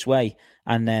make it this way,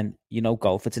 and then,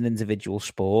 golf, it's an individual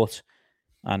sport,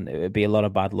 and it would be a lot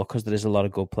of bad luck because there is a lot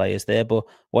of good players there. But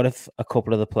what if a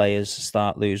couple of the players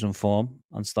start losing form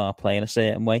and start playing a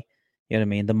certain way? You know what I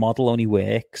mean? The model only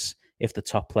works if the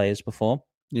top players perform.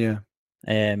 Yeah.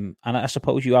 And I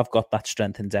suppose you have got that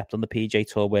strength and depth on the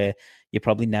PGA Tour where you're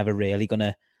probably never really going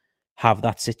to have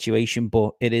that situation,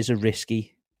 but it is a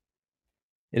risky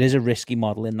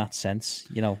model in that sense.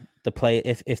 The player,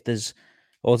 if there's,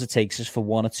 all it takes is for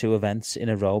 1 or 2 events in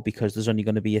a row, because there's only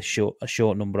going to be a short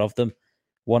number of them,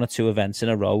 1 or 2 events in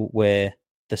a row where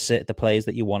the players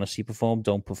that you want to see perform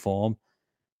don't perform,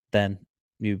 then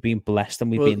you've been blessed, and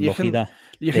we've been lucky that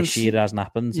this year it hasn't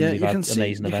happened. Yeah, and we've had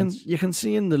amazing events. You can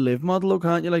see in the Live model,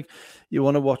 can't you? Like, you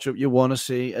want to watch up, you want to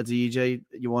see a DJ,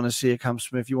 you want to see a Cam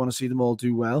Smith, you want to see them all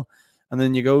do well, and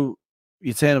then you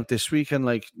turn up this week, and,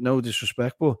 like, no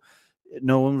disrespect, but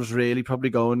no one was really probably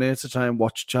going there to try and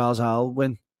watch Charles Howell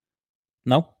win.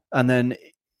 No. And then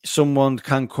someone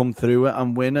can come through it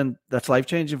and win, and that's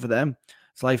life-changing for them.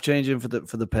 It's life-changing for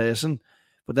the person.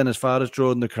 But then as far as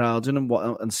drawing the crowds in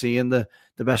and seeing the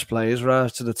best players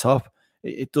rise to the top,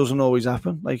 it doesn't always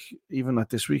happen. Like, even like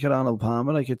this week at Arnold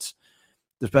Palmer, like, it's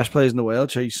the best players in the world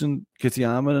chasing Kitty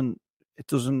Armour, and it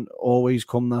doesn't always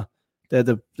come that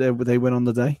they win on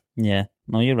the day. Yeah,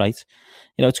 no, you're right.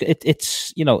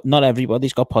 It's not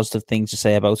everybody's got positive things to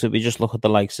say about it. We just look at the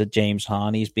likes of James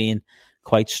Harney. He's being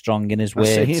quite strong in his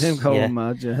words. I see him going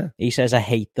mad, yeah. He says, I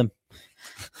hate them.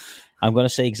 I'm going to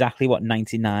say exactly what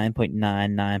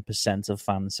 99.99% of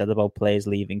fans said about players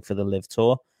leaving for the Live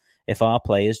Tour. If our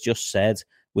players just said,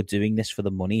 we're doing this for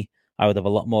the money, I would have a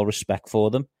lot more respect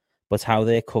for them. But how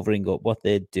they're covering up what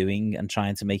they're doing and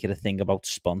trying to make it a thing about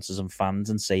sponsors and fans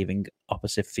and saving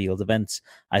opposite field events,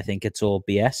 I think it's all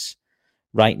BS.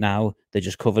 Right now, they're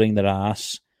just covering their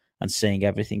arse and saying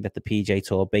everything that the PGA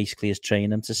Tour basically has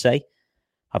trained them to say,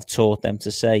 have taught them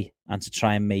to say, and to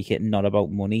try and make it not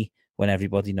about money, when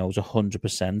everybody knows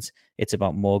 100% it's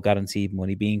about more guaranteed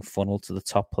money being funneled to the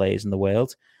top players in the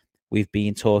world. We've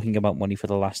been talking about money for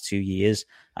the last 2 years,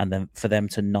 and then for them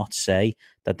to not say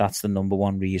that that's the number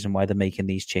one reason why they're making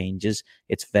these changes,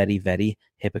 it's very, very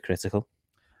hypocritical.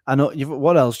 I know.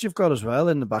 What else you've got as well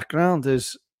in the background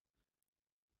is,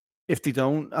 if they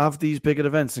don't have these bigger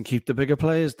events and keep the bigger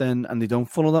players, and they don't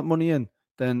funnel that money in,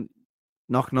 then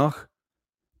knock,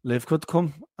 Liv could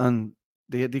come and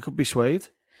they could be swayed.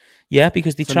 Yeah,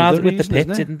 because they It's tried it another with the reason, PIP,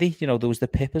 isn't it? didn't they? You know, there was the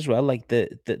PIP as well. Like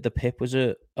the PIP was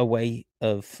a way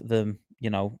of them, you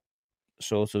know,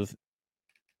 sort of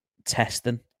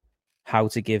testing how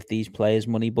to give these players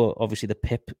money. But obviously the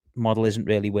PIP model isn't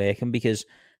really working because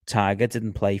Tiger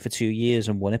didn't play for 2 years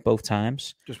and won it both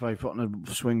times. Just by putting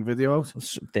a swing video out.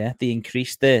 They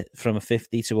increased it from a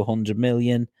 50 to 100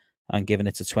 million and giving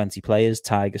it to 20 players.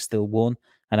 Tiger still won.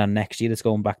 And then next year it's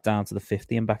going back down to the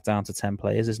 50 and back down to 10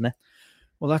 players, isn't it?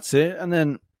 Well, that's it. And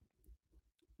then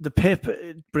the PIP,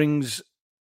 it brings,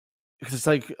 because it's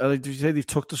like, did you say they've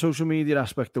took the social media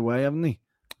aspect away, haven't they?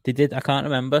 They did. I can't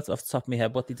remember off the top of my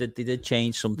head, but they did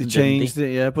change something. They changed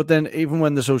it, yeah. But then even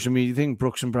when the social media thing,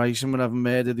 Brooks and Bryson were having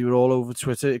murdered, they were all over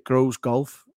Twitter. It grows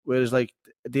golf. Whereas, like,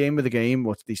 the aim of the game,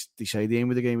 what they say, the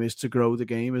aim of the game is to grow the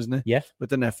game, isn't it? Yeah.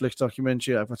 With the Netflix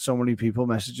documentary, I've got so many people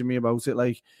messaging me about it,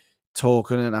 like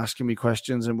talking and asking me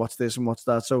questions and what's this and what's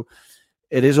that. So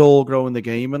it is all growing the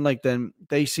game. And like then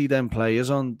they see them players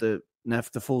on the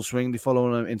full swing, they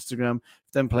follow on Instagram.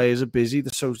 If them players are busy,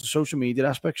 the social media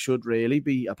aspect should really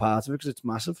be a part of it because it's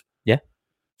massive. Yeah.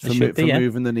 For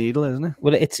moving the needle, isn't it?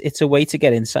 Well, it's a way to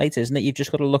get insight, isn't it? You've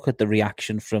just got to look at the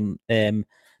reaction from the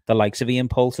likes of Ian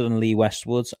Poulter and Lee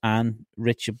Westwood and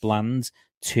Richard Bland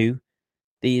to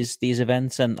these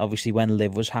events. And obviously when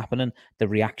Live was happening, the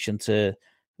reaction to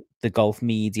the golf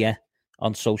media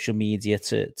on social media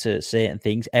to certain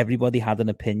things, everybody had an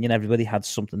opinion, everybody had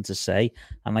something to say.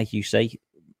 And like you say,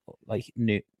 like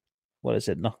what is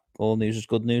it? Not all news is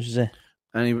good news, is it?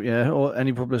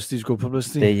 Any publicity is good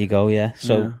publicity. There you go, yeah.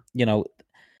 So, you know,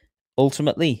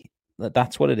 ultimately,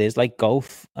 that's what it is. Like,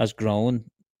 golf has grown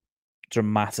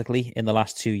dramatically in the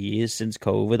last 2 years since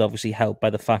COVID, obviously helped by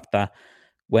the fact that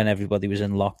when everybody was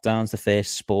in lockdowns, the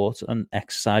first sport and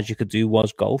exercise you could do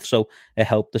was golf. So it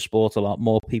helped the sport a lot.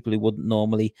 More people who wouldn't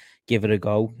normally give it a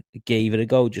go gave it a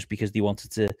go just because they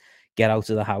wanted to get out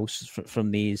of the house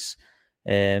from these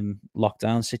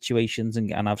lockdown situations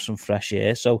and have some fresh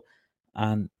air. So,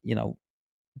 and, you know,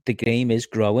 the game is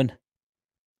growing.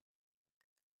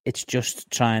 It's just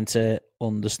trying to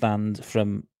understand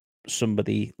from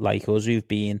somebody like us who've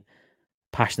been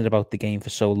passionate about the game for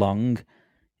so long,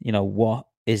 you know, what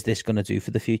is this going to do for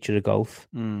the future of golf?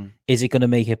 Is it going to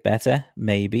make it better?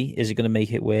 Maybe. Is it going to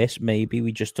make it worse? Maybe.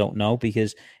 We just don't know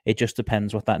because it just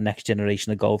depends what that next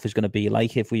generation of golf is going to be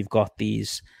like. If we've got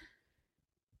these,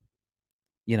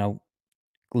 you know,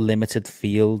 limited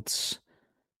fields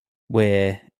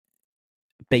where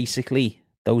basically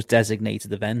those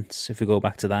designated events, if we go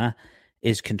back to that,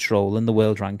 is controlling the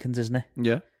world rankings, isn't it?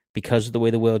 Yeah. Because of the way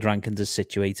the world rankings is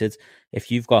situated, if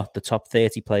you've got the top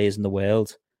 30 players in the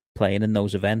world playing in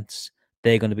those events,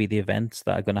 they're going to be the events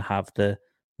that are going to have the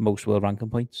most world ranking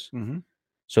points. Mm-hmm.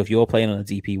 So if you're playing on a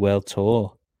DP World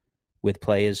Tour with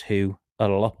players who are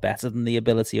a lot better than the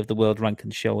ability of the world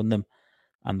rankings showing them,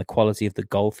 and the quality of the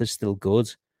golf is still good,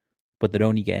 but they're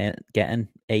only getting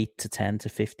 8 to 10 to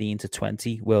 15 to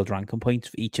 20 world ranking points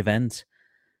for each event,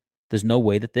 there's no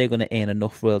way that they're going to earn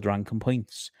enough world ranking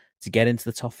points to get into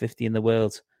the top 50 in the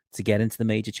world, to get into the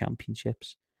major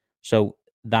championships. So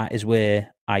that is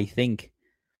where I think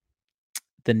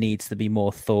there needs to be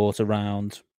more thought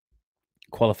around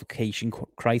qualification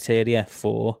criteria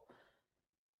for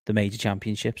the major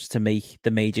championships to make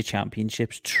the major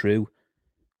championships true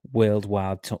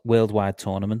worldwide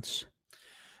tournaments.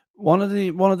 One of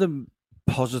the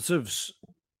positives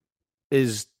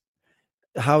is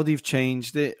how they've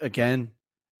changed it again,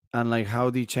 and like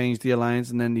how they changed the alliance,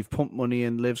 and then they've pumped money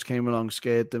in. Livs came along,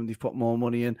 scared them. They've put more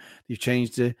money in. They've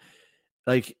changed it.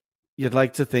 Like you'd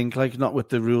like to think, like not with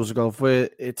the rules of golf where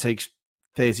it takes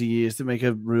 30 years to make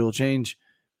a rule change.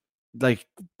 Like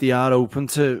they are open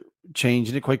to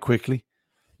changing it quite quickly.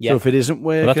 Yeah. So if it isn't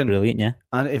working, that's brilliant, yeah.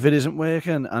 And if it isn't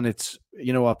working, and it's,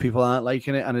 you know what, people aren't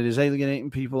liking it, and it is alienating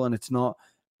people, and it's not,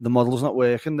 the model's not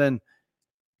working, then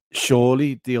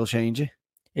surely they'll change it.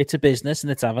 It's a business,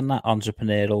 and it's having that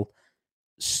entrepreneurial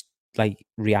like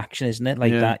reaction, isn't it?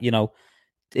 Like that, you know,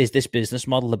 is this business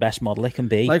model the best model it can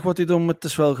be? Like what they done with the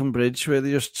Swelcombe Bridge, where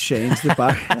they just changed it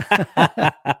back.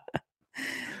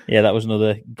 Yeah, that was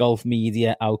another golf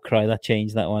media outcry that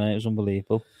changed that one. It was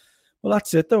unbelievable. Well,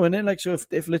 that's it, though, isn't it? Like, so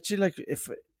if literally, like,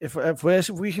 if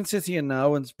we can sit here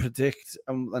now and predict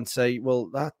and say, well,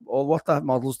 that or what that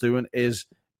model's doing is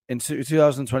in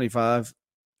 2025,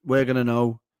 we're going to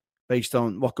know based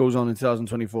on what goes on in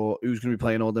 2024 who's going to be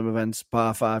playing all them events,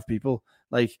 bar 5 people.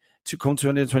 Like, to come to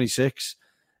 2026,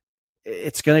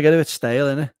 it's going to get a bit stale,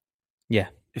 isn't it? Yeah.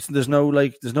 There's no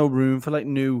room for like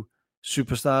new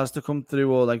superstars to come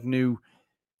through or like new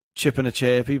chipping a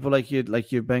chair people like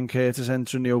your Ben Curtis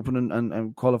entering the Open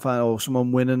and qualifying, or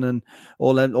someone winning, and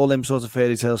all them sorts of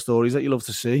fairy tale stories that you love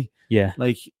to see. Yeah.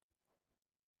 Like,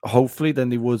 hopefully then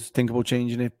they would think about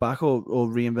changing it back or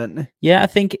reinventing it. Yeah, I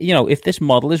think, if this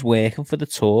model is working for the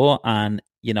tour and,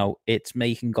 it's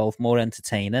making golf more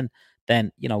entertaining,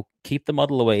 then, keep the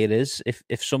model the way it is.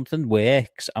 If something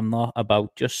works, I'm not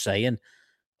about just saying,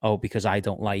 oh, because I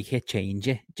don't like it, change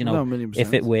it. No, 1,000,000%.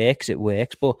 If it works, it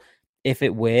works. But if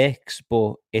it works,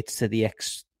 but it's to the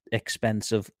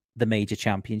expense of the major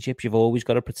championships, you've always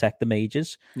got to protect the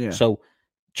majors. Yeah. So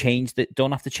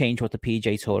don't have to change what the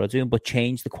PGA Tour are doing, but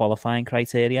change the qualifying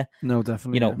criteria. No,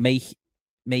 definitely.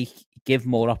 Give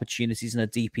more opportunities in a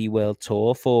DP World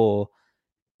Tour for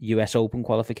US Open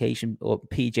qualification or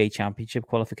PGA Championship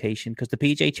qualification, because the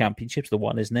PGA Championship's the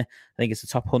one, isn't it? I think it's the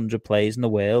top 100 players in the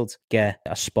world get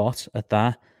a spot at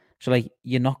that. So,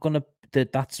 you're not going to...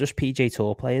 That's just PGA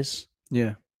Tour players.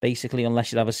 Yeah. Basically,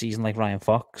 unless you have a season like Ryan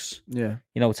Fox. Yeah.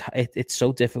 It's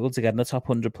so difficult to get in the top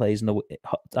 100 players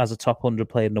as a top 100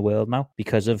 player in the world now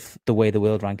because of the way the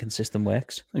world ranking system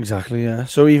works. Exactly, yeah.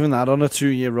 So even that on a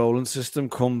 2-year rolling system,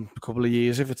 come a couple of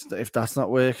years, if that's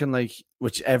not working,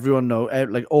 which everyone know,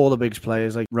 like all the big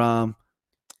players like Rahm,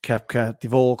 Koepka,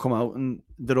 they've all come out and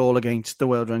they're all against the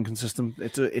world ranking system.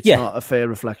 It's not a fair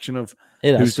reflection of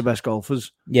who's the best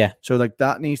golfers. Yeah. So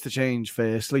that needs to change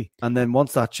firstly. And then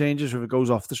once that changes, if it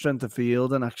goes off the strength of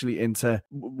field and actually into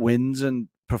wins and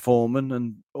performing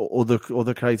and other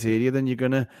criteria, then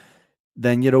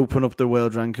you're open up the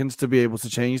world rankings to be able to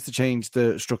change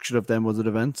the structure of them other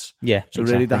events. Yeah. So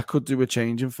exactly. Really that could do a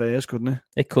change in first, couldn't it?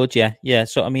 It could, yeah. Yeah.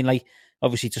 So I mean,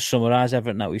 obviously to summarise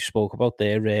everything that we spoke about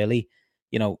there, really,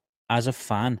 as a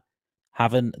fan,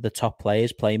 having the top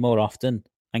players play more often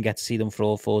and get to see them for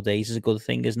all 4 days is a good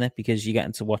thing, isn't it? Because you're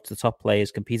getting to watch the top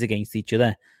players compete against each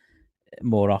other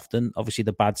more often. Obviously,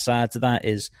 the bad side to that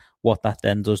is what that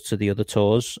then does to the other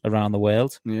tours around the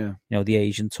world. Yeah. The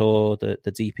Asian Tour, the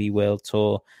DP World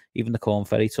Tour, even the Corn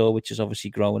Ferry Tour, which is obviously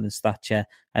growing in stature,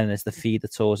 and there's the feeder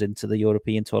tours into the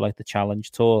European Tour, like the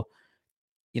Challenge Tour.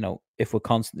 If we're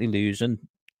constantly losing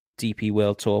DP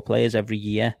World Tour players every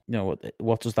year,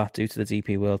 what does that do to the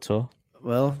DP World Tour?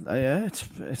 Well, yeah,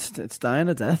 it's dying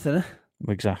a death, isn't it?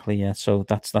 Exactly, yeah. So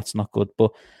that's not good.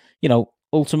 But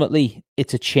ultimately,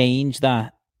 it's a change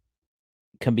that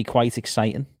can be quite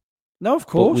exciting. No, of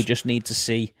course. But we just need to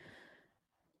see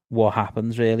what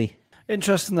happens, really.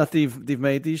 Interesting that they've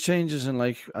made these changes, and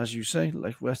as you say,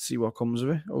 let's see what comes of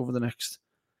it over the next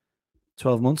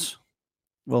 12 months.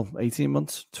 Well, 18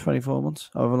 months, 24 months,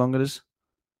 however long it is.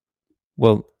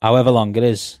 Well, however long it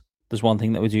is, there's one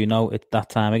thing that we do know, it's that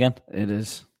time again. It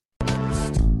is.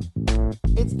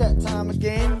 It's that time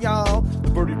again, y'all. The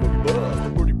birdie boogie buzz, the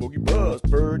birdie boogie buzz,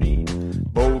 birdie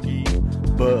bogey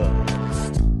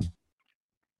buzz.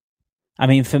 I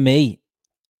mean, for me,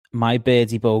 my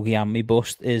birdie bogey and me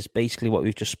bust is basically what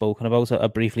we've just spoken about. I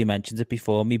briefly mentioned it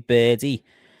before. Me birdie,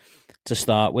 to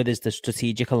start with, is the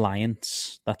strategic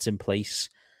alliance that's in place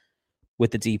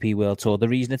with the DP World Tour. The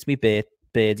reason it's me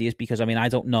birdie is because, I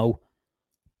don't know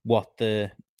what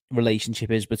the relationship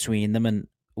is between them and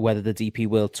whether the DP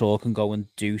World Tour can go and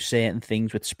do certain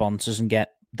things with sponsors and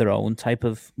get their own type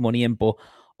of money in. But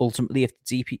ultimately, if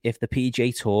the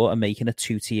PGA Tour are making a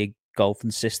 2-tier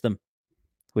golfing system,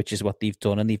 which is what they've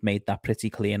done, and they've made that pretty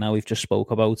clear now, we've just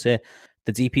spoke about it,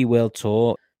 the DP World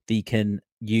Tour, they can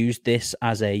use this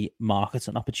as a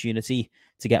marketing opportunity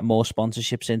to get more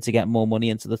sponsorships in, to get more money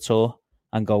into the tour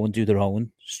and go and do their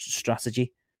own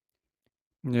strategy.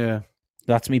 Yeah.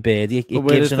 That's me birdie. But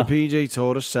whereas the PGA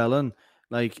Tour is selling,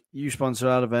 you sponsor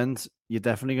our event, you're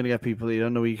definitely going to get people here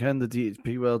on the weekend. The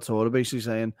DP World Tour are basically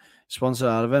saying, sponsor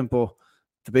our event, but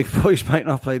the big boys might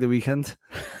not play the weekend.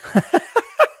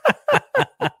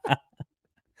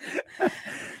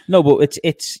 No, but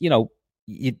it's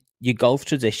your golf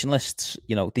traditionalists,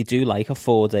 they do like a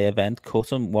 4-day event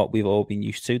cut, and what we've all been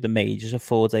used to, the majors are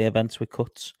 4-day events with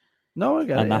cuts. No, I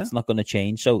get it. And that's not going to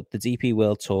change. So the DP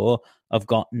World Tour have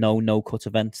got no cut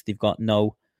events. They've got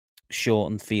no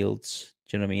shortened fields.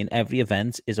 Do you know what I mean? Every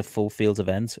event is a full field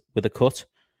event with a cut.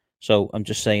 So I'm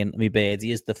just saying, my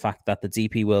birdie is the fact that the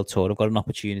DP World Tour have got an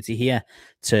opportunity here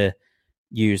to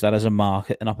use that as a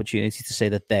market, an opportunity to say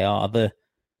that they are the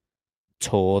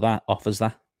tour that offers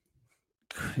that.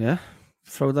 Yeah.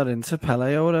 Throw that into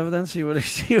Pele or whatever then. See what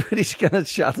he's going to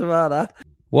chat about that.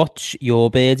 What's your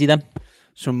birdie then?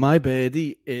 So my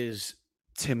birdie is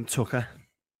Tim Tucker.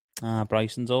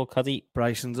 Bryson's old caddy.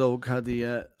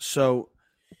 Yeah. So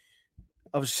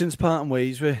since parting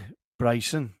ways with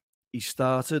Bryson, he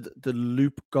started the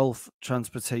Loop Golf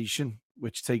Transportation,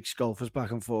 which takes golfers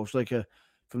back and forth, like a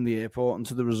from the airport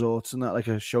into the resorts and that, like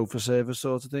a chauffeur service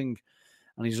sort of thing.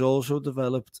 And he's also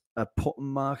developed a putting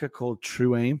marker called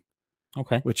True Aim,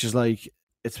 Okay. which is like,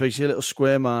 it's basically a little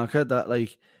square marker that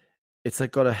like, it's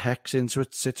like got a hex into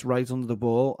it, sits right under the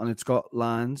ball, and it's got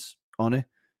lines on it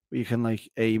where you can like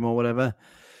aim or whatever.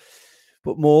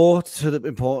 But more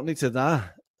importantly to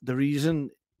that, the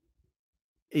reason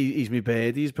he's my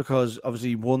birdie is because obviously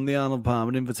he won the Arnold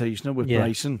Palmer Invitational with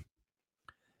Bryson.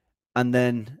 And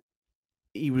then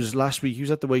last week, he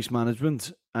was at the Waste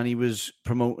Management and he was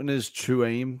promoting his True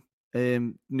Aim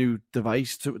new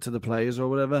device to the players or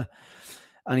whatever.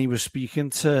 And he was speaking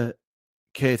to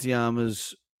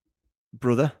Kitayama's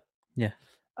brother. Yeah.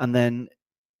 And then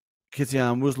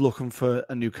Kitayama was looking for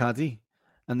a new caddy.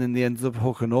 And then they ended up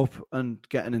hooking up and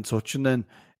getting in touch. And then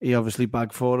he obviously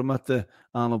bagged for him at the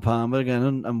Arnold Palmer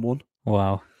again and won.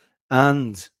 Wow.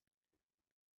 And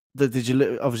did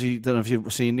you obviously, don't know if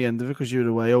you've seen the end of it because you were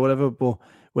away or whatever, but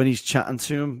when he's chatting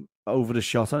to him over the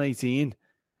shot on 18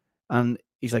 and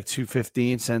he's like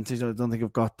 215 centimeters, I don't think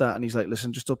I've got that. And he's like,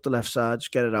 listen, just up the left side,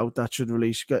 just get it out. That should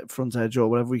release, get front edge or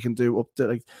whatever we can do up to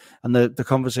like, and the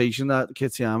conversation that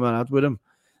Kitayama had with him.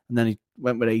 And then he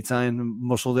went with 18 and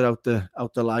muscled it out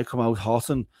the lie, come out hot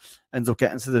and ended up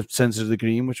getting to the centre of the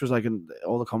green, which was like,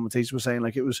 all the commentators were saying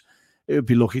like it would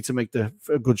be lucky to make a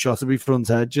good shot to be front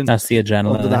edge. And that's the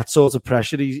adrenaline. Under that sort of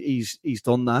pressure, he's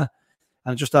done that.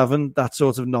 And just having that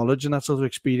sort of knowledge and that sort of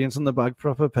experience on the bag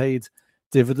proper paid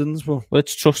dividends. Well,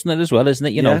 it's trusting it as well, isn't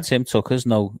it? You know, Tim Tucker's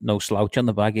no slouch on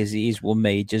the bag. He's won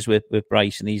majors with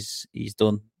Bryce and he's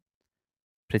done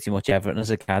pretty much everything as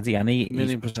a caddy, and he's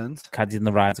 1,000,000% caddied in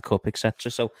the Ryder Cup, etc.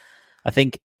 So I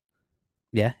think,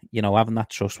 having that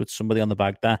trust with somebody on the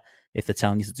bag that if they're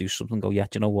telling you to do something, go, do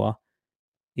you know what?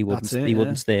 He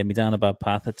wouldn't steer me down a bad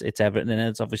path. It's everything in it.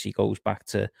 It obviously goes back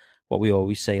to what we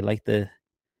always say, like the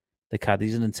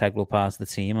caddies an integral part of the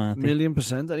team, aren't they?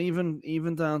 1,000,000%. And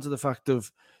even down to the fact of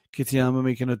Kitayama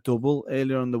making a double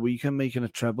earlier on the weekend, making a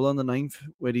treble on the 9th,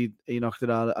 where he knocked it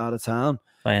out of town.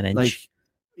 By an inch. Like,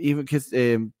 even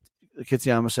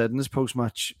Kitayama said in his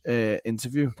post-match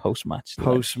interview. Post-match,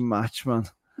 man.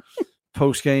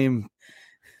 Post-game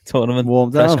tournament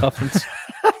warm press down. Conference.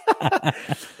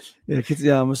 Yeah,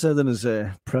 Kitayama said in his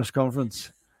press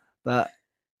conference that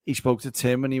he spoke to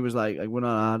Tim and he was like we're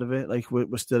not out of it. Like,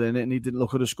 we're still in it. And he didn't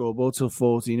look at the scoreboard till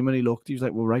 14. And when he looked, he was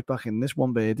like, we're right back in this,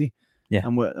 one birdie. Yeah.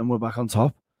 And we're back on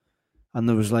top. And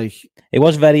there was like... It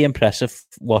was very impressive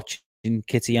watching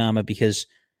Kitayama because,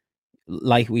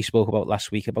 like we spoke about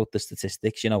last week about the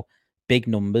statistics, big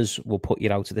numbers will put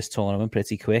you out of this tournament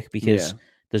pretty quick because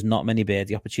there's not many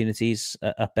birdie opportunities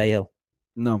at Bale.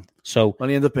 No. So when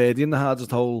he ended up birdieing the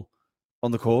hardest hole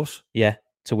on the course. Yeah,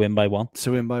 to win by one.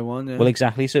 Yeah. Well,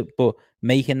 exactly. So, but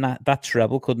making that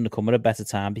treble couldn't have come at a better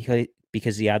time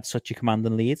because he had such a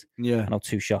commanding lead. Yeah. I know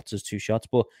 2 shots is 2 shots,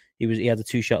 but he had a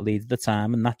 2-shot lead at the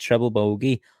time, and that treble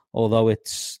bogey, although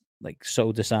it's like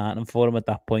so disheartening for him at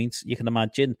that point, you can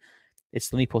imagine it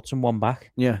only puts him one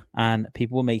back. Yeah. And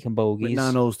people were making bogeys. With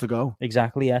 9 holes to go.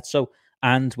 Exactly, yeah. So,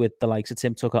 and with the likes of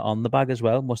Tim Tucker on the bag as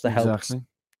well, must have helped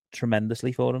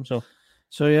tremendously for him.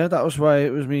 So yeah, that was why he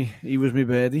was me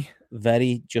birdie.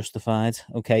 Very justified.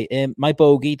 Okay, my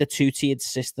bogey, the 2-tiered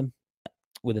system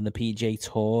within the PGA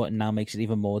Tour, and now makes it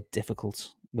even more difficult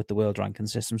with the world ranking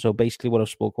system. So basically what I've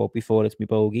spoke about before, it's my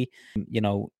bogey.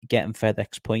 Getting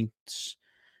FedEx points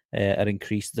are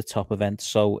increased at the top events,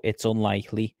 so it's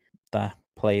unlikely that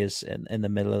players in the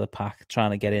middle of the pack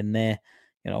trying to get in there,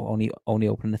 only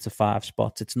opening it to 5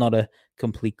 spots. It's not a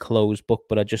complete closed book,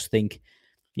 but I just think,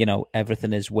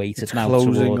 everything is weighted it's now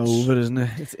closing towards over, isn't it?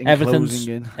 It's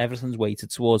everything's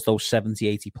weighted towards those 70,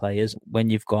 80 players. When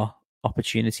you've got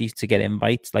opportunities to get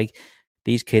invites, like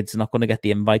these kids are not going to get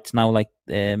the invites now. Like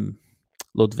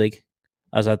Ludwig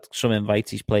has had some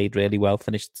invites. He's played really well,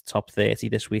 finished top 30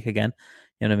 this week again.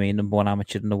 You know what I mean? Number 1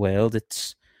 amateur in the world.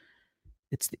 It's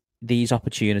these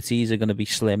opportunities are going to be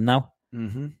slim now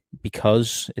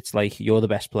because it's like you're the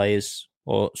best players,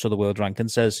 or so the world ranking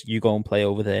says. You go and play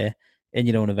over there in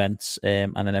your own events,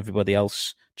 and then everybody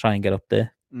else try and get up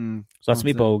there. So that's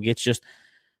me bogey. It's just,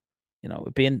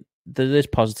 there is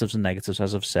positives and negatives,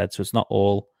 as I've said, so it's not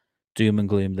all doom and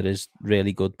gloom. There is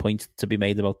really good point to be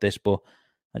made about this, but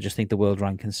I just think the world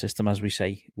ranking system, as we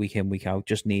say, week in, week out,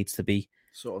 just needs to be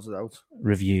sorted out,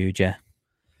 reviewed. Yeah.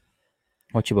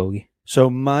 What's your bogey? So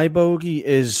my bogey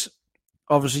is,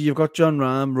 obviously you've got Jon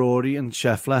Rahm, Rory and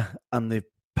Scheffler, and they're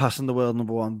passing the world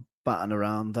number 1 batting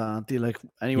around, aren't they? Like,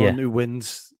 anyone who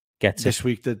wins gets this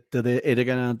week, they're it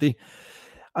again, aren't they?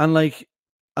 And like,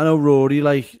 I know Rory,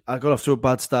 like, I got off to a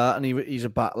bad start and he's a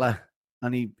battler,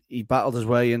 and he battled his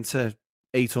way into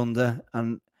 8 under,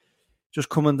 and just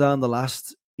coming down the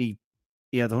last, he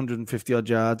had 150 odd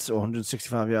yards or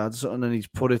 165 yards or something, and he's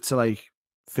put it to like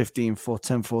 15 foot,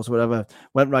 10 foot, whatever.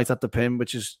 Went right at the pin,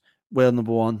 which is world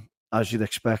number one, as you'd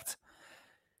expect.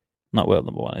 Not world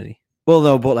number one, is he? Well,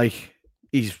 no, but like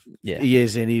he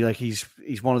is in.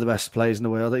 He's one of the best players in the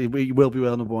world. He will be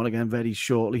world number one again very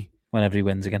shortly. Whenever he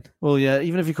wins again. Well, yeah,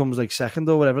 even if he comes like second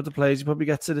or whatever the players, he probably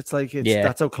gets it. It's like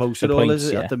that's how close it all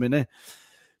is at the minute.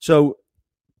 So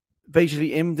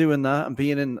basically, him doing that and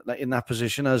being in that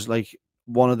position as like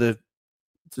one of the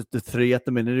three at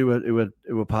the minute who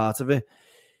were part of it.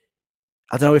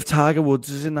 I don't know if Tiger Woods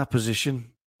is in that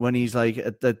position when he's like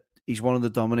he's one of the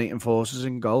dominating forces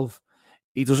in golf.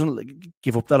 He doesn't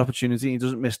give up that opportunity. He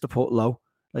doesn't miss the putt low.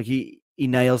 Like he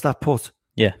nails that putt.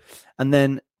 Yeah. And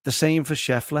then the same for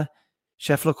Scheffler.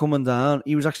 Scheffler coming down,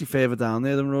 he was actually further down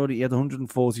there than Rory. He had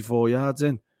 144 yards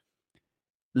in.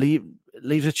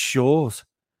 Leaves it short,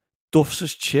 duffs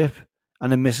his chip,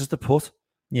 and then misses the putt.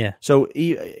 Yeah. So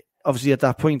he obviously at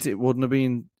that point it wouldn't have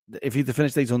been, if he'd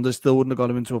finished 800, still wouldn't have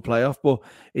got him into a playoff. But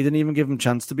he didn't even give him a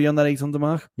chance to be on that 800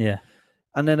 mark. Yeah.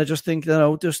 And then I just think,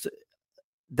 just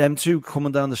them two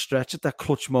coming down the stretch at that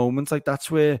clutch moment, like that's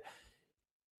where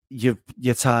your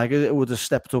Tiger would have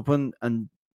stepped up and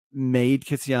made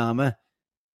Kitayama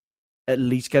at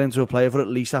least get into a playoff, or at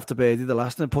least after birdie the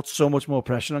last, and put so much more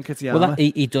pressure on Kitayama. Well,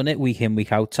 he done it week in,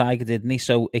 week out, Tiger, didn't he?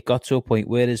 So it got to a point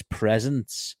where his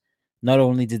presence, not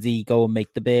only did he go and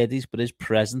make the birdies, but his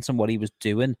presence and what he was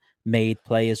doing made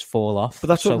players fall off. But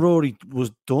that's what Rory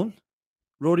was done.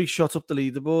 Rory shot up the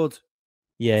leaderboard.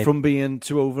 Yeah, from being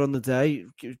 2 over on the day.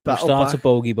 Started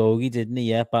bogey, didn't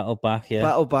he? Yeah, battle back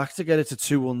to get it to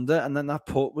 2 under, and then that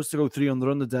putt was to go 3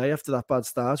 under on the day after that bad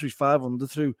start. So he's 5 under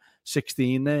through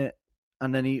 16 there,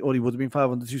 and then he would have been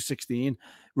 5 under through 16.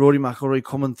 Rory McIlroy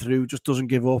coming through, just doesn't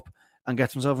give up and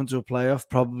gets himself into a playoff,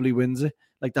 probably wins it.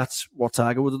 Like that's what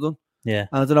Tiger would have done. Yeah,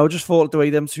 and I don't know, I just thought the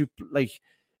way them two, like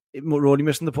Rory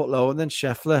missing the putt low, and then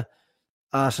Scheffler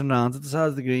arsing around at the side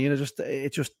of the green.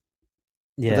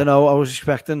 Yeah. I don't know. I was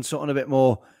expecting something a bit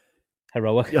more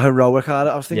heroic. I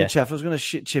was thinking Scheffler's going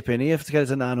to chip in here to get it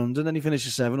to 900, and then he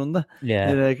finishes 7 under. Yeah.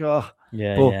 And you're like,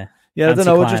 yeah. I don't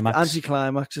know. Just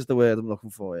anticlimax is the word I'm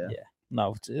looking for. Yeah.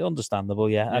 No, it's understandable.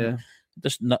 Yeah. And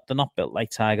they're not built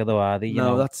like Tiger, though, are they?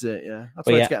 That's it. Yeah. That's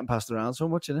why it's getting passed around so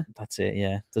much, isn't it? That's it.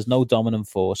 Yeah. There's no dominant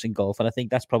force in golf, and I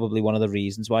think that's probably one of the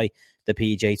reasons why the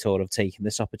PGA Tour have taken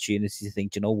this opportunity to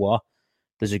think, you know what?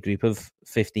 There's a group of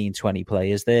 15, 20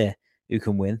 players there who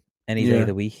can win any day of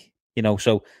the week,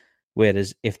 so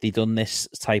whereas if they'd done this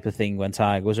type of thing when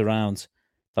Tiger was around,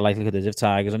 the likelihood is if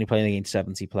Tiger's only playing against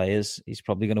 70 players, he's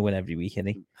probably going to win every week, isn't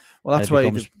he? Well, that's why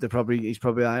he's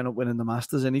probably eyeing up winning the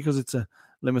Masters, isn't he? Because it's a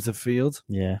limited field.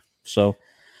 Yeah. So,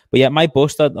 but yeah, my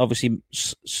bust, I obviously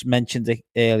mentioned it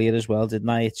earlier as well, didn't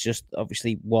I? It's just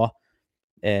obviously what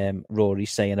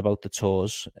Rory's saying about the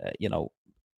tours.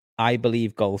 I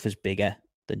believe golf is bigger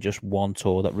than just one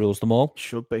tour that rules them all.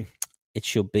 It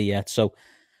should be, yeah. So,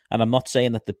 and I'm not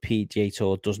saying that the PGA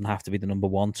Tour doesn't have to be the number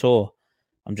one tour.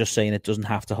 I'm just saying it doesn't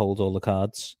have to hold all the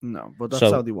cards. No, but that's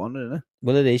how they want it, isn't it?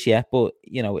 Well, it is, yeah. But,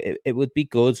 it would be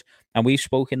good. And we've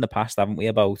spoken in the past, haven't we,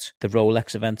 about the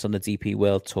Rolex events on the DP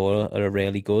World Tour are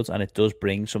really good. And it does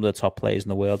bring some of the top players in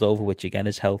the world over, which, again,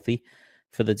 is healthy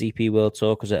for the DP World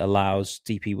Tour because it allows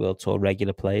DP World Tour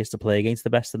regular players to play against the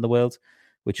best in the world,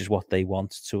 which is what they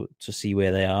want to see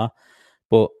where they are.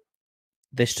 But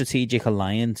this strategic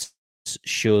alliance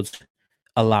should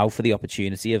allow for the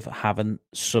opportunity of having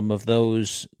some of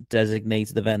those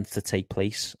designated events to take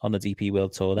place on the DP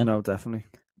World Tour then. No, definitely.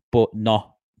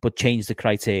 But change the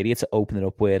criteria to open it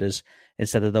up, whereas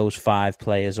instead of those 5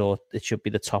 players, or it should be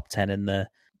the top 10 in the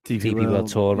DP World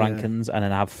Tour rankings, and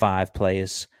then have 5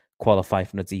 players qualify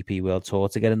from the DP World Tour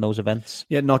to get in those events.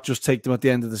 Yeah, not just take them at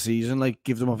the end of the season, like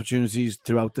give them opportunities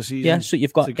throughout the season. Yeah, so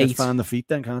you've got 8. Find the feet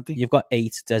then, can't they? You've got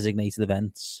 8 designated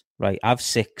events, right? I have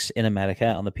 6 in America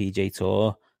on the PGA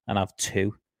Tour, and I have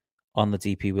 2 on the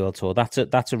DP World Tour. That's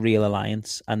a real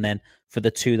alliance. And then for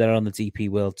the 2 that are on the DP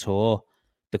World Tour,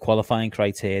 the qualifying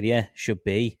criteria should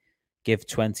be give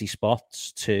 20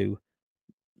 spots to,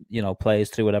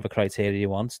 players through whatever criteria you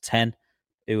want. 10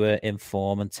 who are in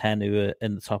form and 10 who are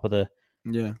in the top of the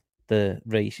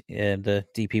race, the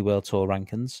DP World Tour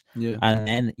rankings. Yeah. And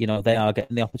then, they are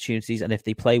getting the opportunities. And if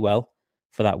they play well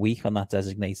for that week on that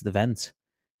designated event,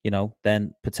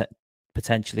 then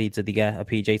potentially do they get a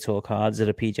PGA Tour card? Is it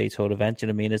a PGA Tour event? Do you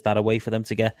know what I mean? Is that a way for them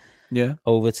to get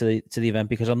over to the event?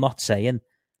 Because I'm not saying...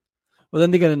 Well,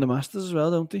 then they get in the Masters as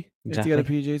well, don't they? Exactly. If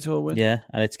they get a PGA Tour win. Yeah,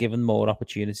 and it's given more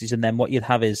opportunities. And then what you'd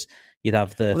have is you'd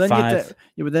have the 5...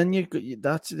 but then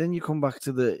you come back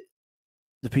to the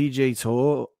PGA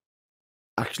Tour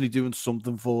actually doing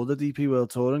something for the DP World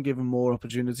Tour and giving more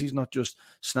opportunities, not just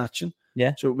snatching.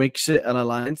 Yeah. So it makes it an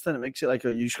alliance. Then it makes it like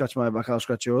you scratch my back, I'll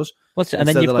scratch yours. And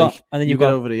then you've got you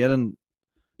get over here and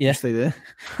you stay there.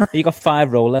 You got 5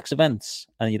 Rolex events,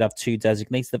 and you'd have 2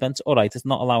 designated events. All right, it's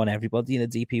not allowing everybody in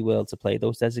the DP World to play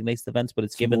those designated events, but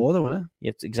it's given more, though, isn't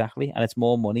it? Exactly, and it's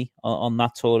more money on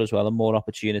that tour as well, and more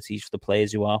opportunities for the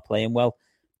players who are playing well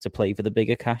to play for the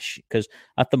bigger cash. Because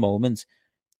at the moment,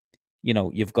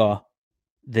 you've got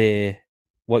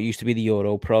what used to be the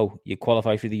Euro Pro. You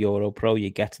qualify for the Euro Pro, you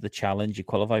get to the Challenge, you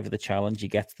qualify for the Challenge, you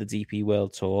get to the DP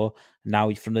World Tour.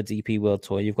 Now from the DP World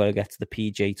Tour, you've got to get to the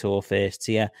PJ Tour first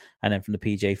tier, and then from the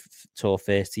PJ Tour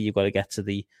first tier, you've got to get to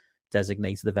the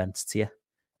designated events tier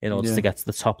in order to get to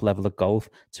the top level of golf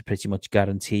to pretty much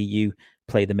guarantee you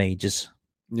play the majors.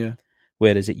 Yeah.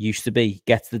 Whereas it used to be,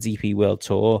 get to the DP World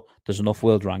Tour, there's enough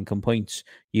world ranking points.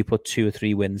 You put 2 or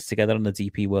 3 wins together on the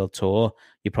DP World Tour,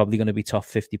 you're probably going to be top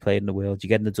 50 player in the world. You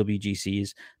get in the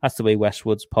WGCs. That's the way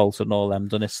Westwood's, Poulter and all them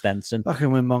done it, Stenson. Back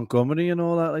in when Montgomery and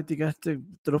all that,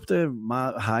 they're up there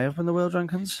high up in the world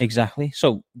rankings. Exactly.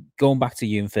 So going back to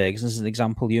Ewan Ferguson as an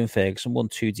example, Ewan Ferguson won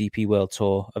 2 DP World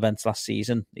Tour events last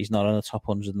season. He's not on the top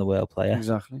 100 in the world player.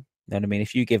 Exactly. You know what I mean?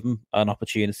 If you give him an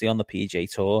opportunity on the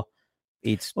PJ Tour,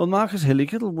 Marcus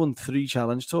Hilliker won 3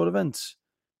 Challenge Tour events,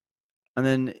 and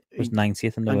then he was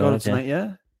 90th in the world.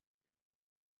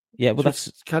 Yeah, well,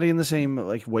 that's carrying the same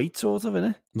weight, sort of, isn't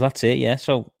it? That's it. Yeah.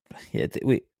 So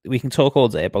we can talk all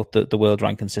day about the world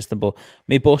ranking system, but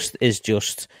my bust is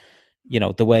just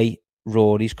the way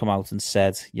Rory's come out and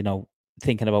said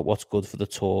thinking about what's good for the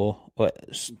tour.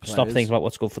 Stop thinking about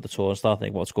what's good for the tour and start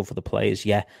thinking what's good for the players.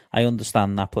 Yeah, I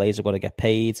understand that players have got to get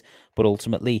paid, but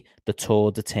ultimately the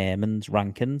tour determines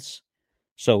rankings.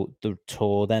 So the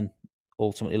tour then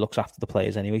ultimately looks after the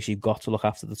players anyway. So you've got to look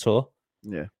after the tour.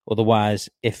 Yeah. Otherwise,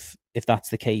 if that's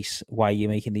the case, why are you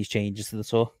making these changes to the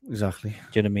tour? Exactly.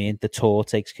 Do you know what I mean? The tour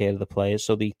takes care of the players,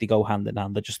 so they go hand in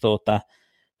hand. I just thought that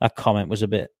comment was a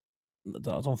bit. I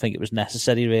don't think it was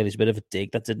necessary, really. It's a bit of a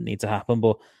dig that didn't need to happen,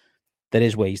 but there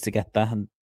is ways to get that, and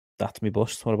that's my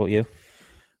bust. What about you?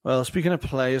 Well, speaking of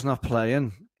players not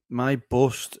playing, my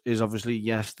bust is obviously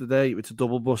yesterday. It's a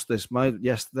double bust.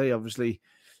 Yesterday, obviously,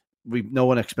 no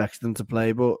one expected them to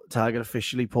play, but Tiger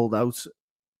officially pulled out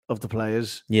of the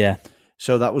players. Yeah.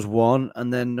 So that was one,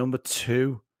 and then number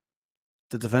 2,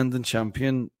 the defending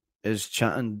champion is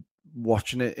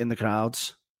watching it in the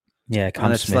crowds. Yeah,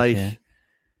 and it's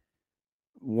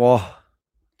what?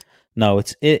 No,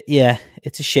 it's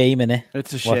a shame, innit?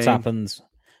 It's a shame what's happened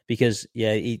because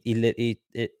you're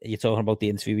talking about the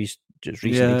interview he's just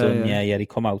recently done. Yeah, he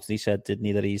come out and he said, didn't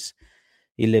he, that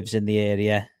he lives in the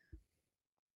area.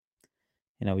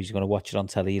 He's going to watch it on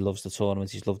telly. He loves the tournament.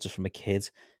 He's loved it from a kid,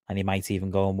 and he might even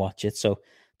go and watch it. So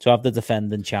to have the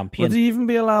defending champion, would he even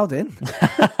be allowed in?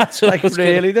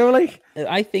 really? Though,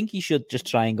 I think he should just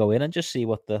try and go in and just see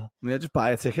what just buy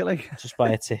a ticket, just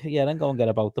buy a ticket, and go and get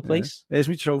about the place. There's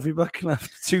my trophy back. Can I have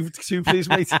two, please,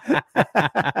 mate?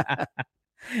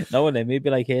 No, and then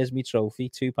maybe here's my trophy,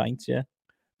 2 pints, yeah.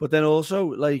 But then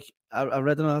also, I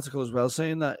read an article as well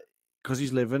saying that because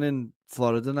he's living in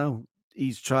Florida now,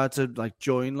 he's tried to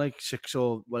join 6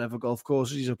 or whatever golf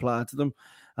courses, he's applied to them,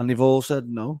 and they've all said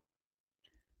no.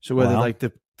 So whether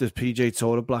the PJ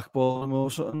Tour are blackballed him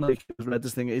or something, I've read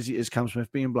this thing, is Cam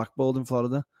Smith being blackballed in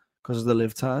Florida because of the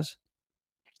live ties?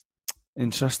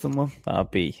 Interesting one. That'd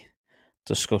be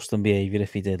disgusting behaviour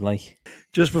if he did.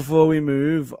 Just before we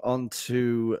move on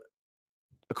to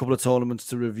a couple of tournaments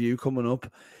to review coming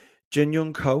up, Jin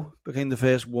Young Ko became the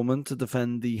first woman to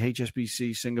defend the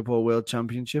HSBC Singapore World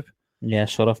Championship. Yeah,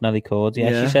 shot off Nelly Cord.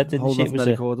 Yeah, she said, didn't she? It was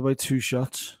Nelly Cord by 2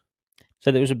 shots.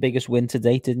 Said it was the biggest win to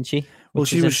date, didn't she? Well,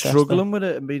 she was struggling with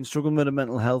it, struggling with her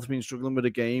mental health, struggling with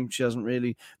the game. She hasn't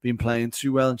really been playing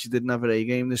too well, and she didn't have her A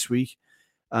game this week,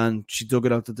 and she dug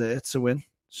it out the dirt to win.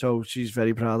 So she's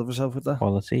very proud of herself with that.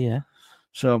 Quality, yeah.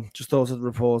 So just thought I'd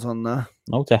report on that.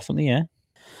 No, definitely, yeah.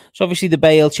 So obviously the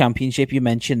Bale Championship you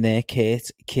mentioned there,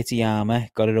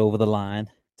 Kitayama got it over the line,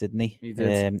 didn't he? He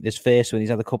did. His first win, he's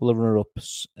had a couple of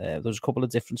runner-ups. There was a couple of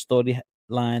different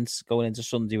storylines going into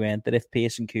Sunday, weren't there? If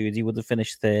Pearson Coody would have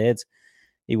finished 3rd,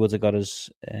 he would have got his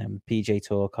PJ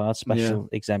Tour card, special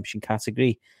exemption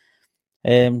category.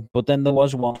 But then there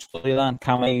was one storyline,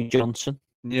 Cameo Johnson.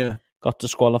 Yeah. Got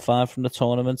disqualified from the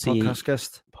tournament.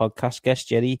 Podcast guest,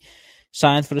 Jerry.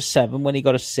 Signed for a 7 when he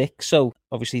got a 6. So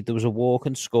obviously there was a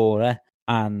walk-in scorer,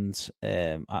 and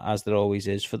as there always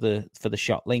is for the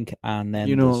shot link, and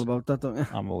then all about that, don't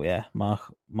you? Yeah,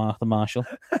 Mark the Marshal,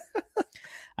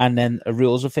 and then a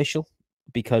rules official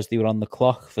because they were on the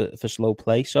clock for slow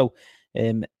play. So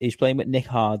He's playing with Nick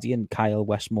Hardy and Kyle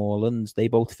Westmoreland. They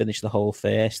both finished the hole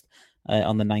first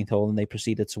on the 9th hole, and they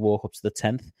proceeded to walk up to the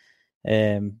 10th.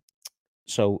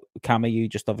 So Camus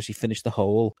just obviously finished the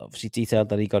hole. Obviously detailed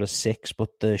that he got a 6, but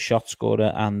the shot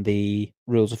scorer and the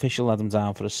rules official had him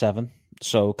down for a 7.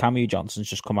 So Camus Johnson's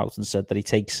just come out and said that he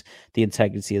takes the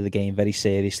integrity of the game very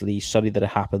seriously. He's sorry that it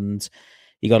happened.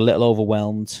 He got a little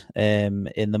overwhelmed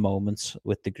in the moment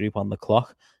with the group on the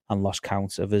clock and lost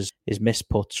count of his missed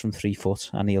putts from 3 foot,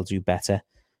 and he'll do better.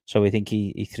 So I think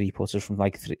he 3-putted from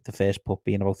the first putt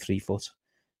being about 3 foot.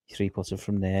 He 3-putted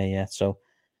from there, yeah. So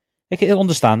it's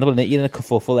understandable, isn't it? You're in a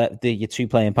kerfuffle, your 2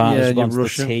 playing partners have gone to the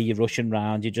tee, you're rushing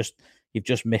round, you've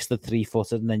just missed the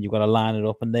 3-footer, and then you've got to line it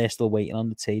up, and they're still waiting on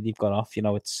the tee. They've got off,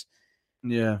 it's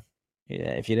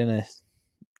if you're in a,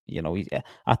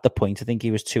 at the point, I think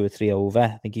he was 2 or 3 over.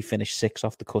 I think he finished 6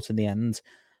 off the cut in the end,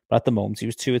 but at the moment he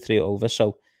was 2 or 3 over,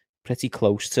 so pretty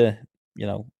close to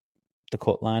the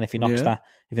cut line. If he knocks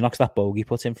that bogey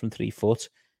putt in from 3 foot,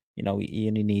 he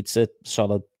only needs a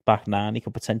solid back 9. He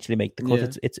could potentially make the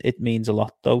cut. Yeah. It means a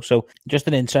lot though. So just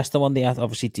an interesting one. They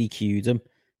obviously DQ'd him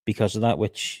because of that,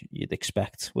 which you'd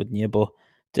expect, wouldn't you? But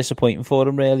disappointing for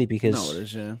him really, because no, it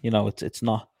is, yeah. It's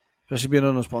not, especially being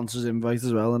on a sponsor's invite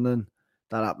as well, and then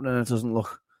that happening, it doesn't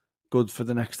look good for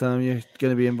the next time you're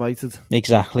going to be invited.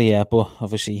 Exactly, yeah. But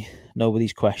obviously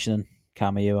nobody's questioning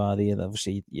Camus, are they?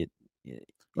 Obviously you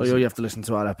have to listen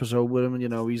to our episode with him,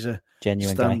 and he's a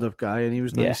genuine stand-up guy, and he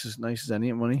was nice as any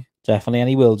at money. Definitely, and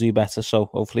he will do better. So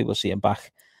hopefully we'll see him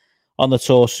back on the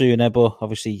tour sooner. But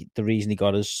obviously the reason he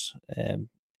got his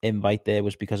invite there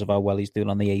was because of how well he's doing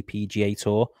on the APGA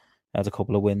tour. Had a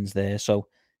couple of wins there, so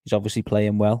he's obviously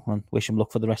playing well, and wish him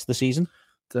luck for the rest of the season.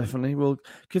 Definitely. Well,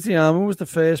 Kitayama was the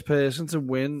first person to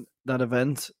win that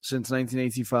event since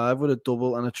 1985 with a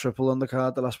double and a triple on the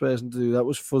card. The last person to do that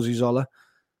was Fuzzy Zoller.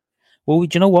 Well,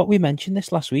 do you know what? We mentioned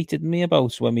this last week, didn't we,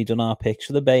 about when we done our picks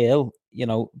for the Bay Hill?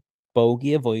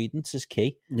 Bogey avoidance is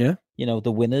key. Yeah.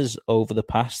 The winners over the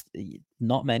past,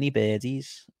 not many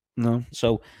birdies. No.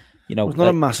 So, it was not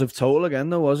a massive total again,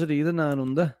 though, was it? Either 9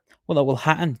 under. Well,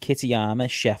 Hatton, Kitayama,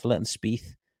 Scheffler, and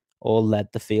Spieth all led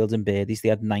the field in birdies. They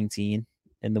had 19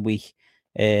 in the week.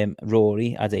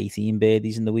 Rory had 18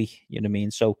 birdies in the week. You know what I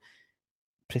mean? So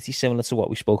pretty similar to what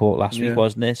we spoke about last week,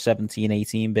 wasn't it? 17,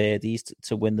 18 birdies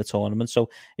to win the tournament. So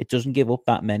it doesn't give up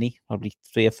that many, probably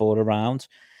 3 or 4 around.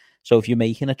 So if you're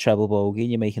making a treble bogey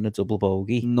and you're making a double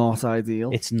bogey, not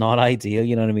ideal. It's not ideal,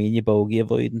 you know what I mean? Your bogey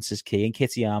avoidance is key. And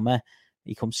Kitayama,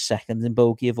 he comes second in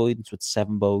bogey avoidance with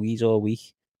 7 bogeys all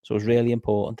week. So it's really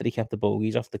important that he kept the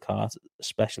bogeys off the cart,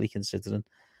 especially considering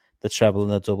the treble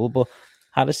and the double. But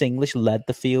Harris English led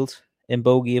the field in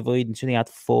bogey avoidance, and he had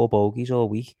 4 bogeys all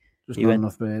week. Just not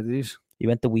enough birdies. He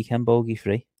went the weekend bogey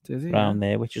free. Did he? Around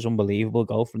there, which is unbelievable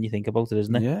golf when you think about it,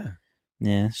 isn't it? Yeah.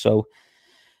 Yeah. So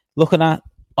looking at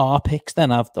our picks,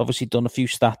 then I've obviously done a few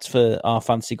stats for our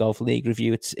Fantasy Golf League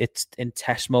review. It's in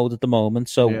test mode at the moment,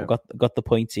 so we've got the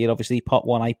points here. Obviously, pot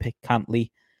 1 I picked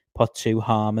Cantley, pot 2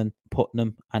 Harman,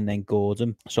 Putnam, and then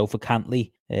Gordon. So for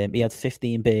Cantley, he had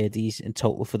 15 birdies in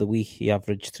total for the week. He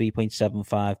averaged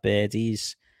 3.75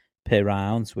 birdies per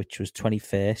round, which was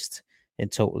 21st in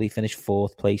total. He finished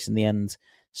 4th place in the end,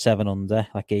 7 under.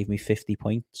 That gave me 50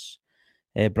 points.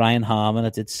 Brian Harman, I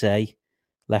did say,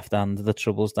 left-handed, the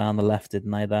troubles down the left,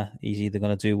 didn't I? That he's either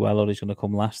going to do well or he's going to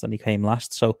come last, and he came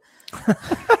last. So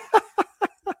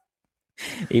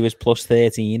he was plus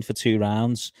 13 for 2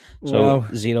 rounds. So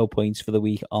 0 points for the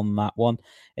week on that one.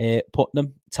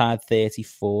 Putnam tied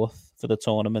 34th for the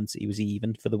tournament. He was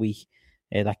even for the week.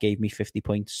 That gave me 50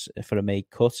 points for a made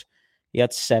cut. He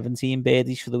had 17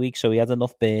 birdies for the week, so he had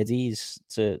enough birdies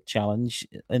to challenge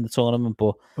in the tournament.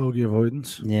 But bogey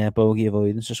avoidance. Yeah, bogey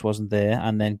avoidance just wasn't there.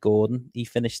 And then Gordon, he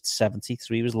finished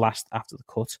 73. He was last after the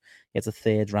cut. He had a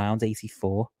 3rd round,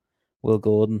 84. Will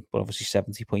Gordon, but obviously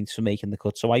 70 points for making the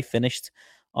cut. So I finished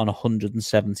on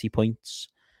 170 points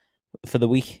for the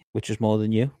week, which was more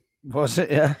than you. Was it?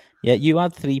 Yeah. Yeah, you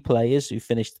had 3 players who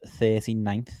finished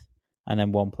 39th. And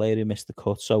then 1 player who missed the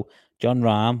cut. So John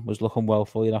Rahm was looking well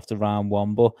for you after round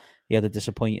 1, but he had a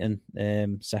disappointing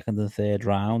 2nd and 3rd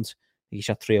round. He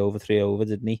shot 3 over,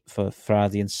 didn't he, for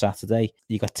Friday and Saturday.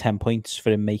 You got 10 points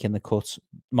for him making the cut.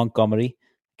 Montgomery,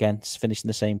 again, finished in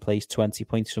the same place, 20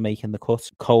 points for making the cut.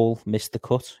 Cole missed the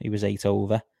cut. He was 8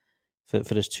 over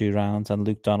for his 2 rounds. And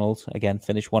Luke Donald, again,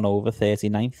 finished 1 over,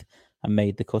 39th. And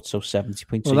made the cut, so 70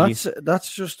 points. Well,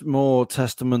 that's just more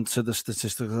testament to the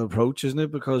statistical approach, isn't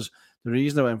it? Because the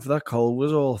reason I went for that Cole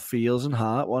was all feels and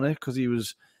heart, wasn't it? Because he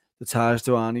was the ties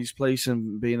to Arnie's place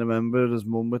and being a member, his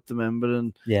mum with the member,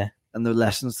 and the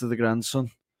lessons to the grandson.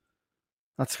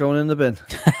 That's going in the bin.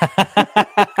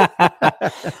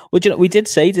 Well, we did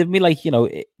say, didn't we? Like,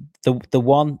 the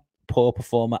one poor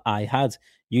performer I had,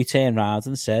 you turned around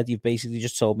and said, you've basically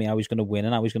just told me I was going to win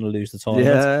and I was going to lose the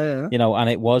tournament. Yeah. And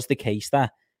it was the case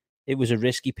that it was a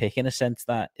risky pick in a sense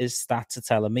that his stats are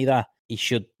telling me that he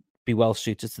should be well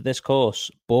suited to this course,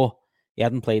 but he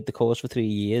hadn't played the course for 3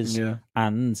 years. Yeah.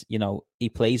 And, he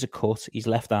plays a cut. He's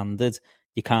left-handed.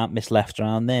 You can't miss left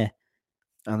around there.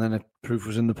 And then proof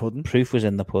was in the pudding. Proof was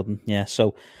in the pudding, yeah.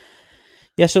 So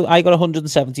I got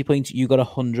 170 points. You got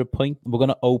 100 points. We're going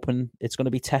to open. It's going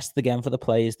to be tested again for the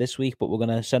players this week, but we're going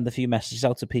to send a few messages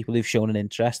out to people who've shown an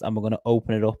interest, and we're going to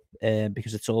open it up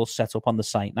because it's all set up on the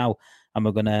site now, and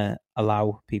we're going to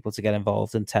allow people to get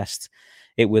involved and test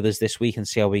it with us this week and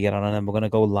see how we get on. And then we're going to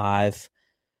go live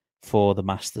for the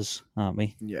Masters, aren't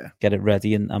we? Yeah. Get it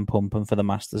ready and pumping for the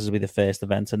Masters will be the first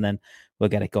event, and then we'll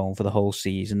get it going for the whole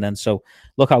season. Then, so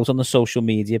look out on the social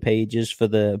media pages for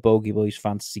the Bogey Boys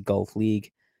Fantasy Golf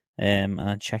League,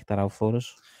 and check that out for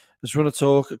us. I just want to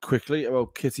talk quickly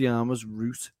about Kitayama's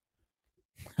route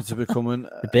to becoming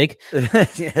big.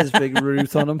 He has big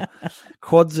route on him.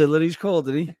 Quadzilla, he's called,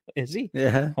 isn't he? Is he?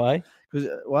 Yeah. Why?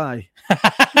 Why?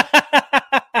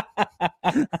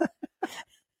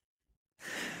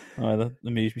 Oh, that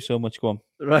amused me so much. Go on.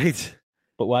 Right.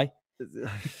 But why?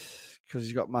 Because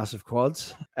he's got massive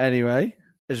quads. Anyway,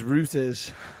 his route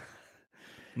is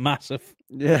massive.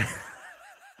 Yeah.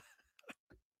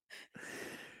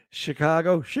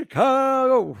 Chicago High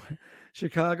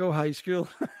School.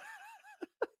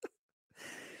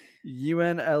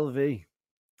 UNLV.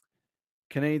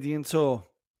 Canadian Tour.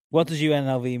 What does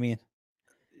UNLV mean?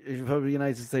 Probably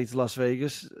United States Las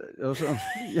Vegas or something.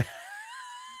 Yeah.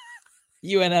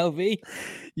 UNLV?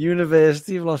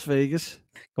 University of Las Vegas.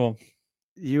 Come on.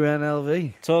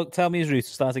 UNLV. Tell me his route.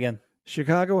 Start again.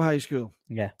 Chicago High School.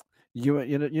 Yeah.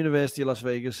 University of Las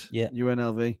Vegas. Yeah.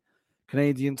 UNLV.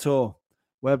 Canadian Tour.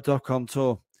 Web.com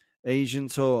Tour. Asian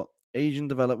Tour. Asian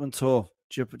Development Tour.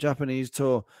 Japanese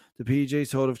Tour. The PGA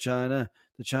Tour of China.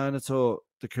 The China Tour.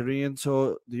 The Korean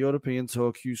Tour. The European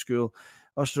Tour. Q School.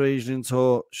 Australian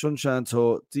Tour. Sunshine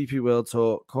Tour. DP World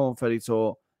Tour. Corn Ferry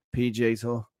Tour. PGA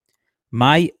Tour.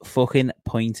 My fucking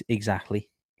point exactly.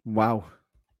 Wow.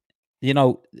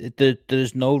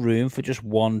 There's no room for just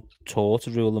one tour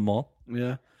to rule them all.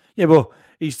 Yeah. Yeah, but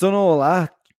he's done all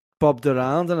that, bobbed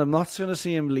around, and I'm not going to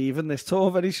see him leaving this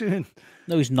tour very soon.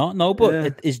 No, he's not. No,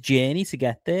 but his journey to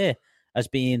get there has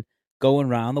been going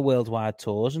around the worldwide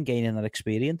tours and gaining that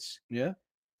experience. Yeah.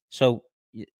 So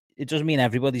it doesn't mean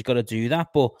everybody's got to do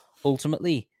that, but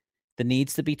ultimately there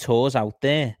needs to be tours out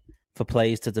there for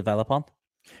players to develop on.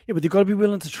 Yeah, but you've got to be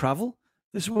willing to travel.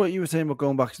 This is what you were saying about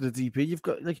going back to the DP. You've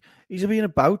got, he's been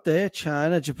about there.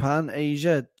 China, Japan,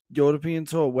 Asia, European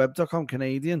Tour, Web.com,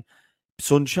 Canadian,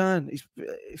 Sunshine.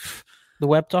 The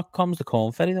Web.com's the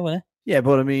Corn Ferry, though, isn't it? Yeah,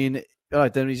 but I mean, all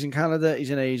right, then he's in Canada,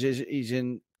 he's in Asia, he's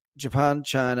in Japan,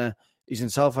 China, he's in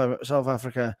South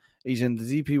Africa, he's in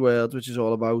the DP World, which is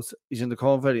all about, he's in the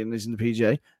Corn Ferry, and he's in the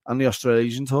PGA, and the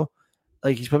Australian Tour.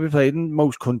 He's probably played in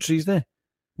most countries there.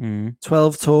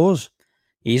 12 tours.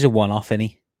 He's a one-off, isn't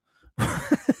he?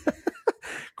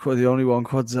 The only one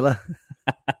Quadzilla.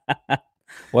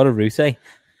 What a route, eh?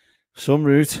 Some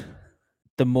route.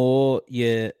 The more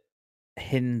you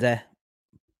hinder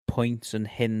points and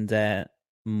hinder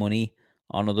money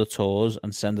on other tours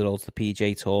and send it all to the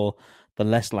PGA Tour, the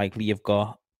less likely you've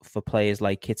got for players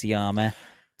like Kitayama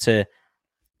to,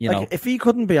 if he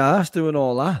couldn't be asked doing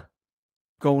all that,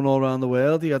 going all around the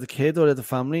world, he had a kid or he had a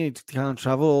family, he can't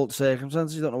travel, all the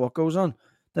circumstances, you don't know what goes on,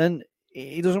 then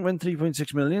he doesn't win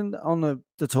 3.6 million on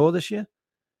the tour this year.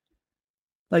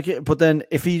 But then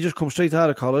if he just comes straight out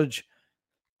of college,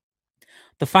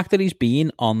 the fact that he's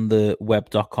been on the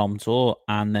Web.com tour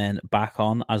and then back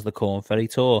on as the Corn Ferry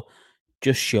tour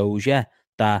just shows you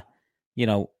that,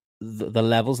 the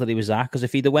levels that he was at. Because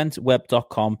if he'd have went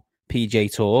Web.com PGA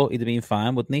Tour, he'd have been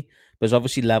fine, wouldn't he? But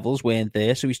obviously levels weren't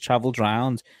there, so he's travelled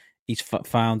around. He's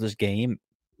found his game.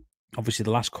 Obviously,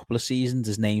 the last couple of seasons,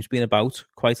 his name's been about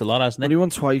quite a lot, hasn't it? Well, he won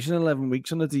twice in 11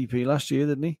 weeks on the DP last year,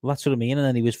 didn't he? Well, that's what I mean. And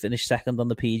then he was finished second on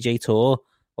the PGA Tour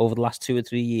over the last 2 or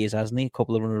 3 years, hasn't he? A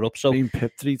couple of runner-ups. So been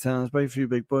pipped 3 times by a few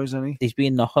big boys, hasn't he? He's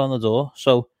been knocking on the door.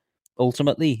 So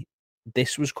ultimately,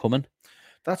 this was coming.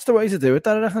 That's the way to do it,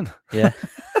 I reckon. Yeah.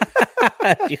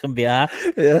 You can be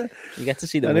asked. Yeah. You get to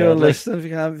see the anyone world. Listening, if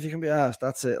you can be asked,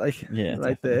 that's it. Yeah, right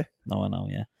definitely. there. No, I know,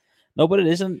 yeah. No, but it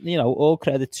isn't, all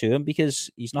credit to him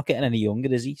because he's not getting any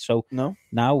younger, is he? So no.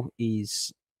 Now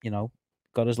he's,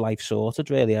 got his life sorted,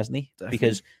 really, hasn't he? Definitely.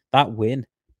 Because that win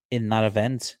in that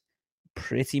event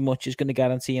pretty much is going to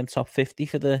guarantee him top 50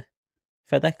 for the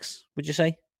FedEx, would you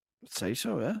say? I'd say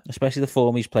so, yeah. Especially the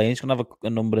form he's playing. He's going to have a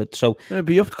number of... So It'd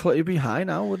be he'd be high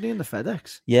now, wouldn't he, in the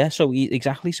FedEx? yeah, so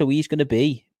exactly. So he's going to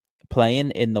be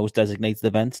playing in those designated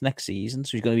events next season.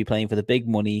 So he's going to be playing for the big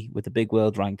money with the big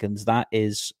world rankings. That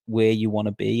is where you want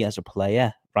to be as a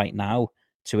player right now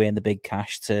to earn the big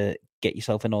cash to get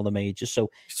yourself in all the majors. So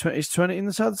he's 20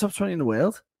 inside the top 20 in the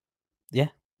world. Yeah.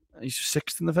 He's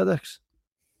 6th in the FedEx.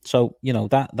 So,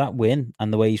 that win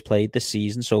and the way he's played this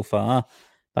season so far,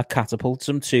 that catapults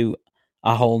him to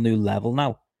a whole new level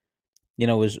now.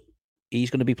 As he's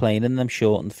going to be playing in them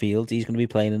shortened fields. He's going to be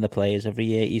playing in the players every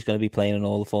year. He's going to be playing in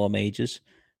all the 4 majors.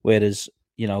 Whereas,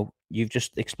 you've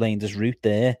just explained his route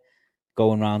there,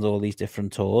 going around all these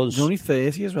different tours. He's only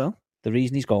 30 as well. The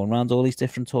reason he's going around all these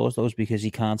different tours, though, is because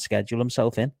he can't schedule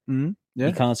himself in. Yeah.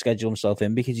 He can't schedule himself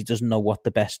in because he doesn't know what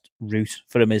the best route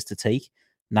for him is to take.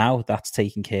 Now that's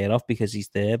taken care of because he's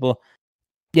there. But,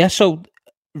 yeah, so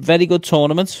very good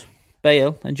tournament.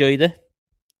 Bale, enjoyed it.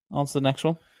 On to the next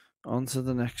one.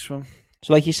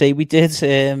 So, like you say, we did...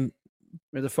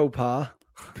 with a faux pas.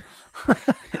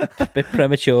 a bit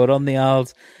premature on the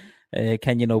old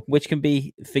Kenyan Open, which can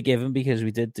be forgiven because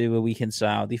we did do a week in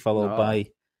Saudi, followed by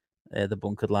the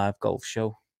Bunkered Live golf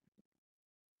show.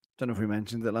 Don't know if we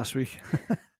mentioned it last week.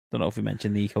 Don't know if we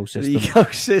mentioned the ecosystem. The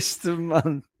ecosystem,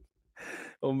 man.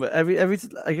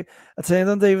 I turned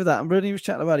on David Attenborough and he was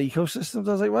chatting about ecosystems.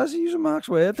 I was like, why is he using Mark's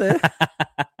word there?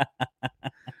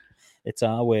 It's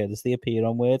our word. It's the appear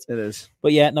on word. It is.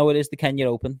 But yeah, no, it is the Kenya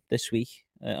Open this week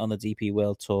on the DP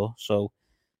World Tour. So,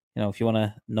 if you want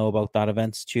to know about that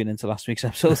event, tune into last week's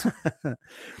episode.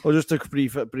 Or just a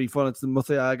brief one. It's the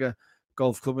Muthiaga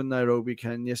Golf Club in Nairobi,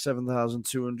 Kenya,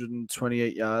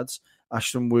 7,228 yards.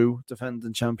 Ashton Wu,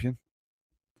 defending champion.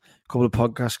 A couple of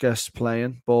podcast guests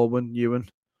playing. Baldwin, Ewan.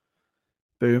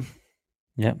 Boom.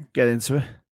 Yeah. Get into it.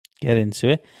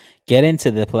 Get into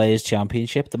the Players'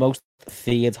 Championship, the most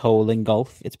feared hole in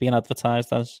golf. It's being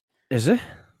advertised as. Is it?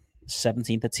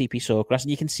 17th at TP Sawgrass.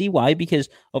 And you can see why, because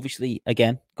obviously,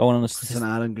 again, going on It's an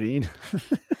Aaron Green.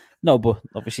 No, but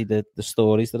obviously the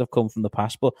stories that have come from the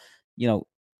past. But,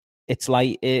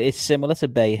 it's similar to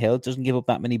Bay Hill. It doesn't give up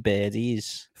that many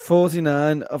birdies.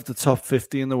 49 of the top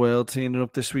 50 in the world teaming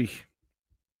up this week.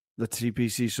 The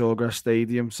TPC Sawgrass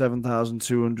Stadium,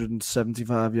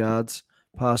 7,275 yards,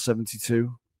 par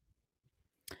 72.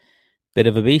 Bit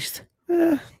of a beast.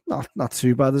 Yeah, not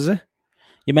too bad, is it?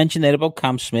 You mentioned there about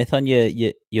Cam Smith on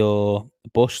your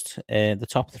bust. The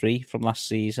top 3 from last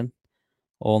season,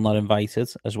 all not invited,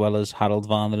 as well as Harold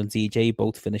Varner and DJ,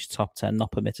 both finished top 10,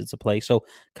 not permitted to play. So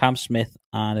Cam Smith,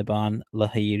 Anirban,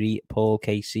 Lahiri, Paul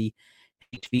Casey,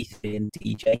 HV3 and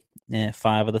DJ,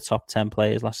 5 of the top 10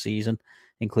 players last season,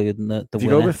 including the if winner.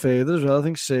 You go a bit further as well, I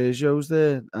think Sergio's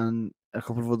there and a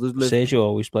couple of others. Sergio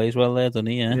always plays well there, doesn't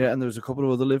he? Yeah, and there was a couple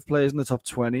of other live players in the top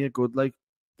 20, a good,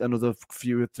 another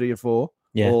few, 3 or 4.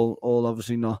 Yeah. All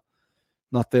obviously not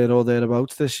there or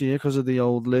thereabouts this year because of the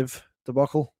old live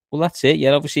debacle. Well, that's it.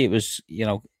 Yeah, obviously it was,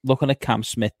 looking at Cam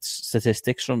Smith's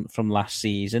statistics from last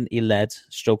season, he led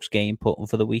strokes gained putting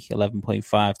for the week,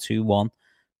 11.521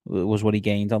 was what he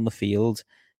gained on the field.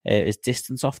 His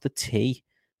distance off the tee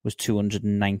was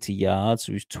 290 yards.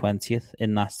 So he was 20th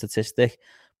in that statistic.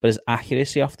 But his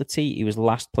accuracy off the tee, he was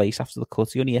last place after the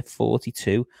cut. He only hit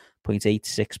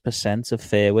 42.86% of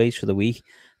fairways for the week,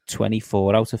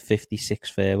 24 out of 56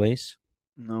 fairways.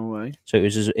 No way. So it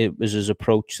was his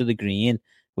approach to the green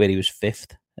where he was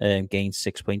 5th, gained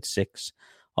 6.6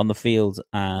 on the field,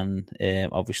 and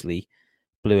obviously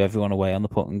blew everyone away on the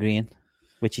putting green,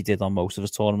 which he did on most of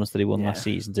his tournaments that he won last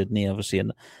season, didn't he? Obviously,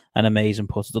 an amazing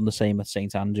putt. Done the same at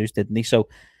St Andrews, didn't he? So,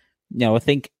 I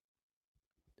think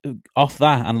off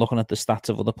that and looking at the stats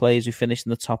of other players who finished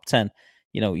in the top 10,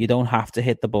 you don't have to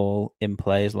hit the ball in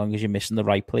play as long as you're missing the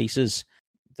right places.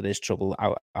 There is trouble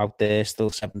out there. Still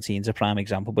 17 is a prime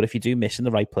example. But if you do miss in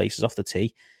the right places off the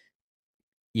tee,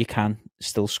 you can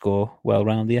still score well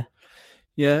round here.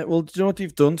 Yeah, well, do you know what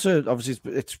they've done to it?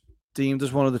 Obviously, it's deemed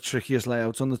as one of the trickiest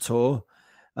layouts on the tour.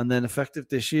 And then effective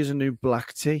this year's a new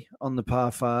black tee on the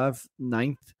par 5,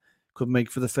 9th, could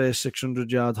make for the first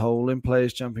 600-yard hole in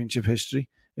Players' Championship history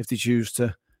if they choose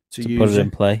to use put it in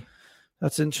play.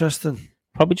 That's interesting.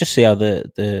 Probably just see how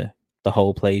the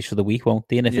hole plays for the week, won't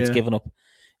they? And if it's given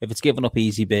up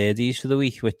easy birdies for the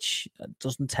week, which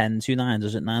doesn't tend to 9,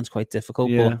 does it? 9's quite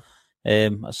difficult, but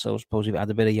I suppose we've add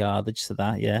a bit of yardage to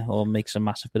that, or makes a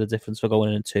massive bit of difference for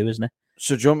going in 2, isn't it?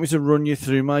 So do you want me to run you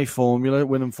through my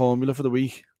winning formula for the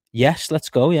week? Yes, let's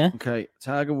go, yeah. Okay,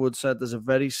 Tiger Woods said there's a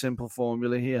very simple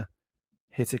formula here.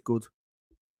 Hit it good.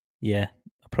 Yeah,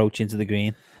 approach into the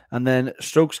green. And then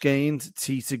strokes gained,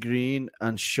 tee to green,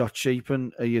 and shot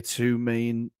shaping are your 2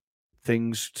 main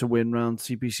things to win round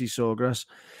TPC Sawgrass.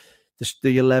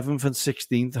 The 11th and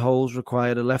 16th holes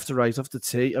required a left to right off the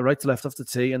tee, a right to left off the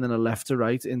tee, and then a left to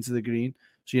right into the green.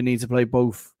 So you need to play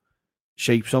both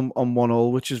shapes on one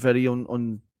hole, which is very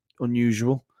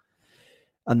unusual.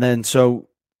 And then so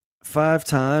 5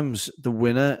 times the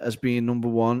winner has been number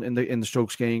 1 in the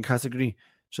strokes gained category.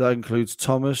 So that includes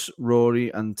Thomas,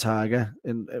 Rory, and Tiger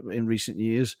in recent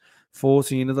years.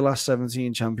 14 of the last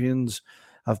 17 champions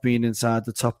have been inside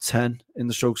the top 10 in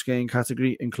the strokes gained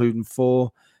category, including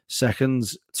 4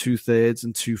 seconds, 2 thirds,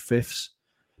 and 2 fifths.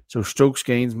 So strokes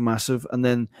gained massive. And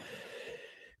then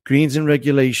greens in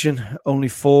regulation, only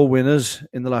 4 winners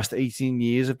in the last 18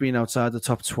 years have been outside the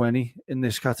top 20 in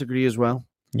this category as well.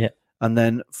 Yeah. And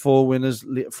then 4 winners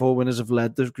have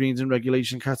led the greens in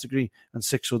regulation category, and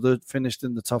 6 other finished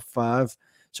in the top 5.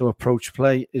 So approach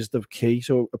play is the key.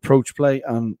 So approach play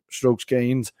and strokes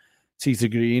gained, tee to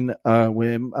green,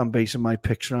 where I'm basing my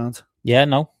picks around. Yeah,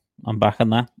 no, I'm back on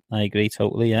that. I agree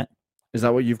totally, yeah. Is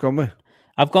that what you've gone with?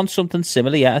 I've gone something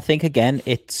similar, yeah. I think, again,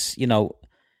 it's,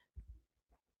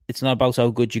 it's not about how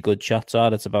good your good shots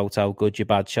are. It's about how good your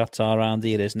bad shots are around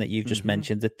here, isn't it? You've just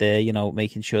mentioned it there,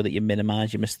 making sure that you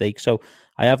minimise your mistakes. So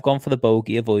I have gone for the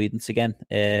bogey avoidance again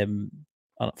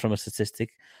from a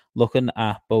statistic. Looking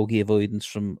at bogey avoidance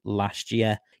from last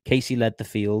year, Casey led the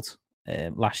field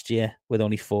last year with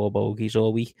only 4 bogeys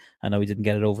all week. I know he didn't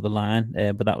get it over the line,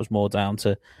 but that was more down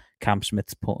to Cam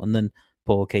Smith's putting than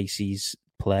Paul Casey's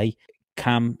play.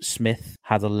 Cam Smith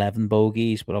had 11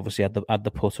 bogeys, but obviously had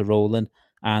the putter rolling,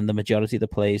 and the majority of the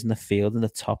players in the field in the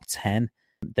top 10,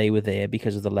 they were there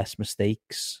because of the less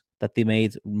mistakes that they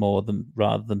made,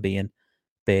 rather than being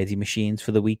birdie machines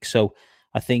for the week. So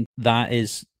I think that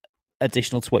is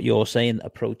additional to what you're saying.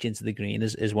 Approach into the green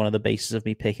is one of the bases of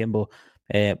me picking, but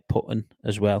putting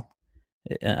as well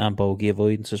and bogey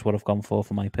avoidance is what I've gone for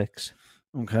my picks.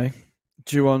 Okay.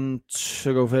 Do you want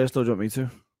to go first, or do you want me to?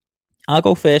 I'll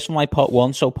go first for my pot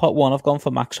 1. So pot 1, I've gone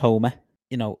for Max Homa.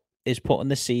 His putting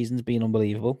this season's been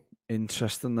unbelievable.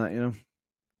 Interesting that,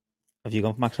 Have you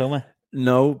gone for Max Homa?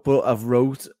 No, but I've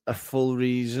wrote a full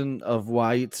reason of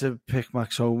why to pick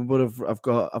Max Homa, but I've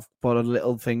got a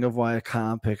little thing of why I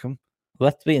can't pick him. Well,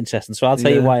 that's be interesting. So I'll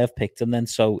tell you why I've picked him then.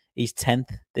 So he's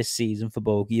 10th this season for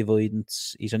bogey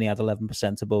avoidance. He's only had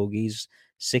 11% of bogeys,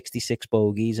 66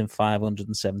 bogeys in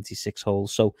 576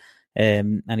 holes. So,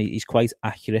 and he's quite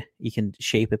accurate. He can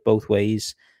shape it both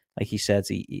ways. Like he said,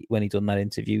 when he done that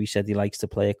interview, he said he likes to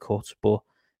play a cut, but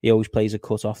he always plays a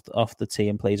cut off the tee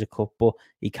and plays a cut, but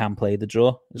he can play the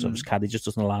draw. So his caddy just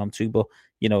doesn't allow him to. But,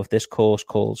 if this course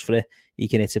calls for it, he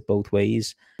can hit it both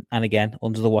ways. And again,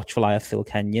 under the watchful eye of Phil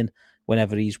Kenyon,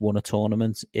 whenever he's won a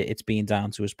tournament, it's been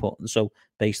down to his putting. So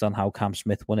based on how Cam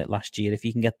Smith won it last year, if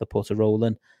he can get the putter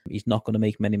rolling, he's not going to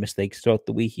make many mistakes throughout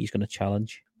the week. He's going to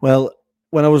challenge. Well,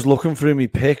 when I was looking through my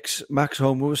picks, Max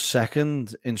Homa was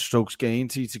 2nd in strokes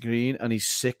gained tee to green, and he's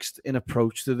 6th in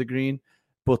approach to the green.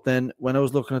 But then when I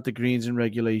was looking at the greens in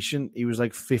regulation, he was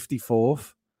like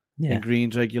 54th in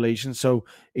greens regulation. So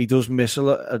he does miss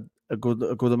a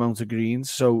good amount of greens.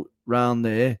 So round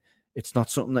there, it's not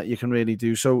something that you can really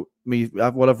do. So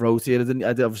what I've wrote here, I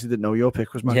obviously didn't know your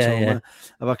pick was Max Homa. Yeah.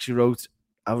 I've actually wrote,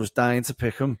 I was dying to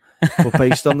pick him, but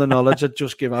based on the knowledge I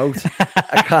just give out,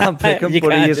 I can't pick him,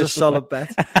 but he is a solid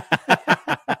bet.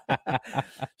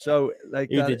 So, who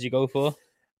did you go for?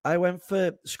 I went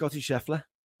for Scotty Scheffler.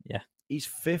 Yeah. He's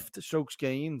 5th strokes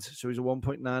gained, so he's a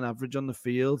 1.9 average on the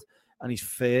field, and he's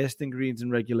 1st in greens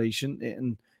in regulation,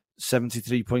 hitting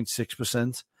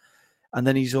 73.6%. And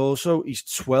then he's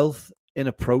 12th in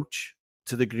approach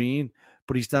to the green,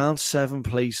 but he's down 7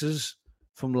 places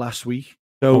from last week.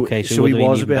 So he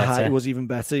was a bit high. He was even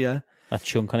better, yeah. That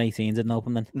chunk on 18 didn't help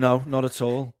him then? No, not at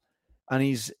all.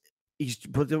 And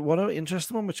but what an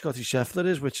interesting one with Scotty Scheffler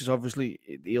is, which is obviously,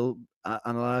 he'll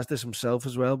analyse this himself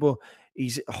as well, but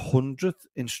he's 100th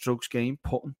in strokes gained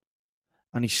putting,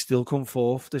 and he's still come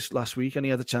 4th this last week, and he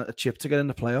had a chip to get in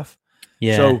the playoff.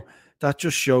 Yeah. So that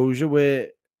just shows you where...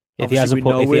 If he has a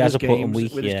putting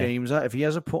week, his games at. If he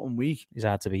has a putting week, he's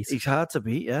hard to beat. He's hard to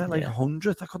beat, yeah.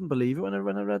 100th, I couldn't believe it when I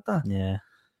read that. Yeah.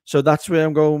 So that's where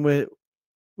I'm going with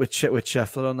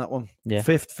Scheffler on that one. Yeah.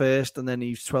 5th first, and then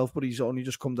he's 12th, but he's only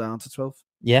just come down to 12th.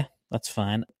 Yeah, that's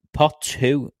fine. Pot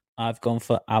 2, I've gone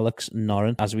for Alex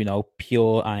Noren. As we know,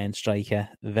 pure iron striker,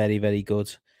 very, very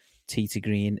good tee to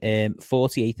green.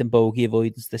 48th in bogey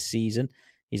avoidance this season.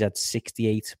 He's had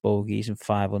 68 bogeys in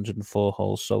 504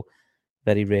 holes. So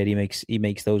very rare he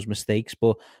makes those mistakes.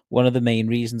 But one of the main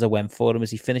reasons I went for him is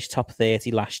he finished top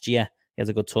 30 last year. He had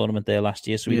a good tournament there last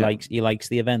year, so he likes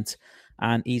the event.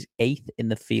 And he's 8th in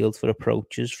the field for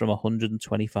approaches from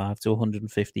 125 to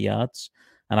 150 yards.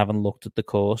 and having looked at the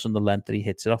course and the length that he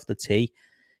hits it off the tee,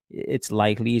 it's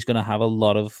likely he's going to have a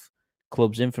lot of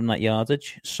clubs in from that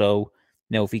yardage. So,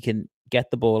 if he can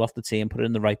get the ball off the tee and put it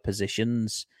in the right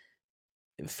positions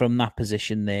from that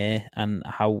position there, and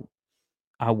how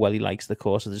well he likes the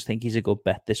course, I just think he's a good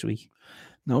bet this week.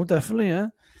 No, definitely, yeah.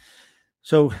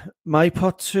 So my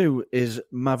pot 2 is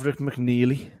Maverick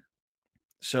McNeely.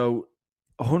 So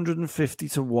 150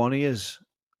 to 1 he is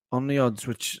on the odds,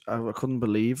 which I couldn't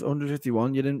believe.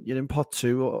 151, you're in pot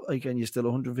 2, again, you're still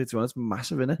 151. It's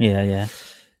massive, isn't it? Yeah.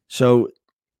 So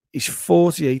he's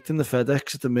 48th in the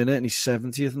FedEx at the minute, and he's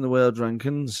 70th in the world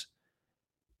rankings.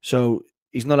 So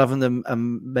he's not having a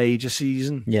major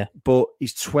season. Yeah. But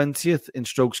he's 20th in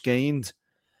strokes gained,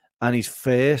 and he's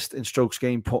first in strokes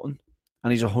gained putting,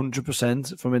 and he's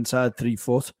 100% from inside 3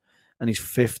 foot, and he's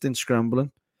 5th in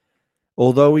scrambling.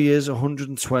 Although he is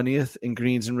 120th in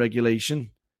greens and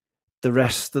regulation, the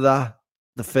rest of that,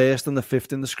 the 1st and the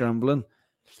 5th in the scrambling,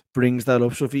 brings that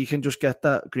up. So if he can just get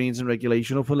that greens and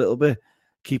regulation up a little bit,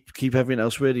 keep everything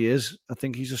else where he is, I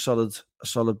think he's a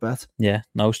solid bet. Yeah,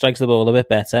 no, strikes the ball a bit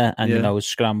better, and is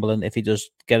scrambling. If he does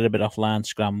get it a bit offline,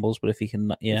 scrambles. But if he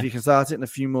can, if he can start hitting a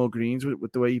few more greens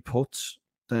with the way he puts,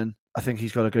 then I think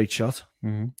he's got a great shot.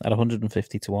 At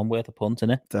 150 to 1, worth a punt,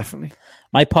 isn't it? Definitely.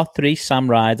 My pot 3, Sam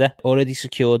Ryder, already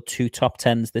secured 2 top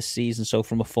 10s this season. So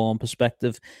from a form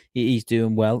perspective, he's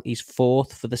doing well. He's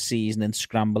 4th for the season in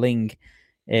scrambling.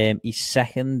 He's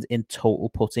 2nd in total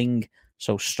putting.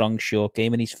 So strong short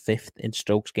game, and he's 5th in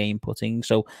strokes gained putting.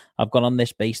 So I've gone on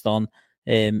this based on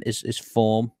his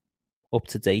form up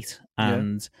to date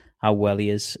and how well he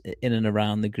is in and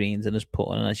around the greens and his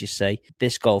putting. And as you say,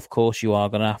 this golf course, you are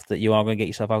going to get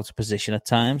yourself out of position at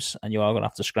times, and you are going to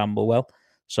have to scramble well.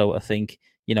 So I think,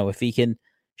 if he can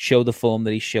show the form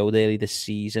that he showed early this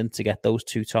season to get those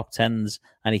 2 top 10s,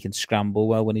 and he can scramble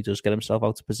well when he does get himself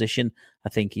out of position, I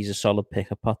think he's a solid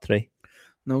pick at pot 3.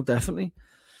 No, definitely.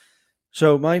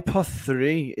 So my pot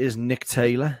 3 is Nick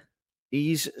Taylor.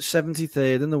 He's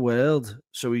 73rd in the world,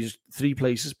 so he's 3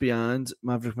 places behind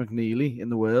Maverick McNeely in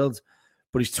the world,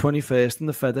 but he's 21st in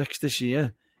the FedEx this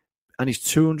year, and he's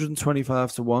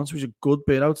 225 to 1, so he's a good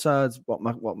bit outside what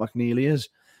McNeely is,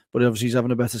 but obviously he's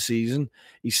having a better season.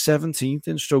 He's 17th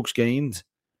in strokes gained.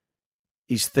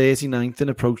 He's 39th in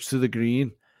approach to the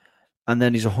green, and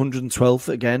then he's 112th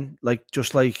again,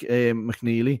 just like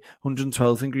McNeely,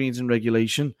 112th in greens and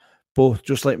regulation. But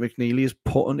just like McNeely is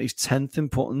putting, he's 10th in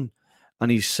putting, and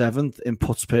he's 7th in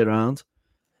putts per round.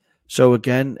 So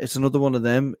again, it's another one of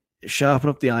them. Sharpen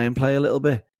up the iron play a little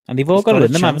bit. And they've all got it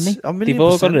in them, haven't they? They've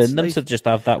all got it in them to just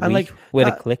have that week where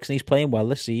it clicks, and he's playing well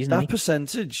this season. That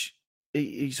percentage,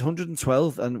 he's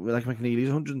 112th, and like McNeely's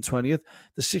 120th.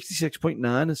 The 66.9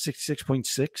 and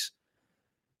 66.6.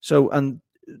 So, and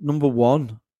number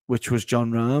 1, which was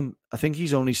John Rahm, I think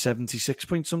he's only 76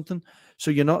 point something.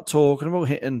 So you're not talking about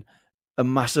hitting a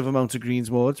massive amount of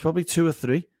greens more. It's probably 2 or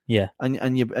 3. Yeah.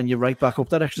 And you're right back up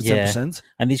that extra 10%.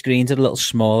 And these greens are a little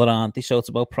smaller, aren't they? So it's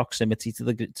about proximity to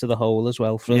the hole as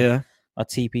well from a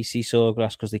TPC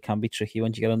Sawgrass, because they can be tricky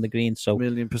once you get on the green. So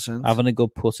 1,000,000%. having a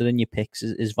good putter in your picks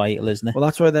is vital, isn't it? Well,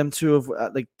 that's why them two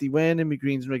have, they weren't in my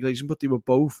greens and regulation, but they were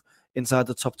both inside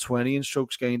the top 20 in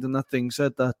strokes gained. And that thing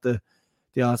said that the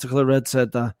article I read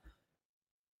said that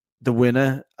the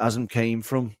winner hasn't came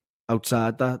from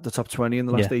outside the top 20 in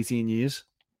the last 18 years.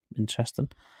 Interesting.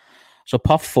 So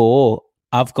pot 4,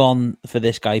 I've gone for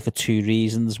this guy for 2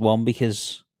 reasons. One,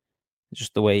 because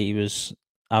just the way he was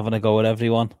having a go at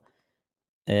everyone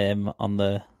on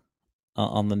the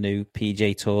new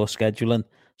PGA Tour scheduling.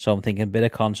 So I'm thinking a bit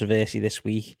of controversy this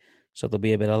week. So there'll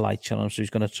be a bit of light on him. So he's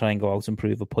going to try and go out and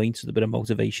prove a point. So there's a bit of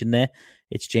motivation there.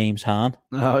 It's James Hahn.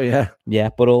 Oh, yeah. Yeah,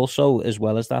 but also, as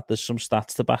well as that, there's some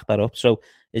stats to back that up. So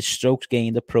his strokes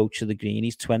gained approach to the green,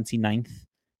 he's 29th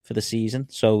for the season.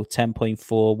 So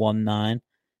 10.419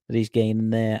 that he's gaining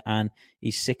there. And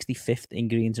he's 65th in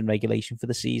greens and regulation for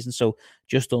the season. So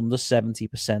just under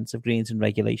 70% of greens and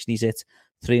regulation. He's hit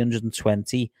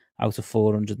 320 out of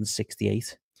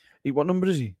 468. What number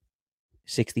is he?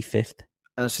 65th.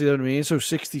 And see what I mean? So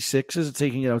 66 is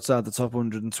taking you outside the top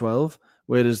 112.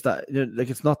 Whereas that,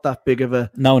 it's not that big of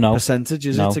a percentage,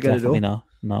 is it, to get it up?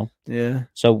 No. Yeah.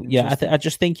 So, yeah, I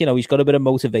just think, he's got a bit of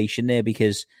motivation there,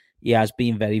 because he has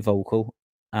been very vocal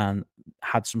and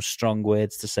had some strong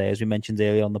words to say, as we mentioned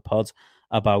earlier on the pod,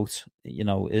 about,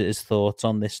 his thoughts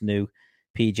on this new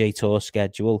PGA Tour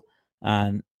schedule.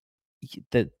 And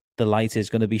the light is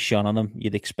going to be shone on him,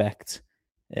 you'd expect.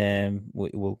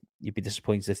 You'd be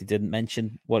disappointed if he didn't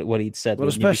mention what he'd said. Well,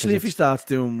 especially if he starts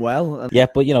doing well. Yeah,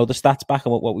 but the stats back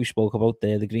on what we spoke about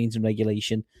there, the greens and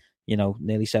regulation,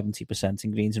 nearly 70%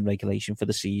 in greens in regulation for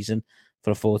the season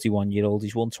for a 41-year-old.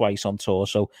 He's won twice on tour.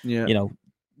 So,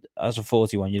 as a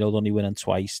 41-year-old only winning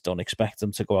twice, don't expect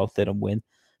him to go out there and win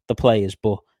the Players.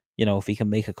 But, if he can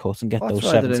make a cut and get those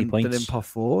 70 points. They're in pot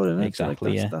 4, isn't it?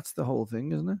 Exactly, That's the whole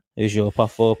thing, isn't it? Who's your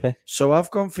pot 4 pick? So I've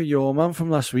gone for your man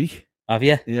from last week. Have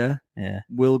you? Yeah. Yeah.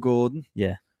 Will Gordon.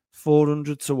 Yeah.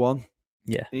 400-1.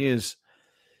 Yeah. He is.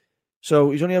 So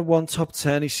he's only had one top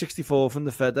 10. He's 64th in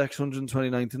the FedEx,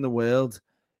 129th in the world.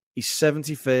 He's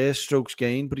 71st strokes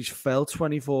gained, but he's fell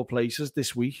 24 places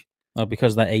this week. Oh,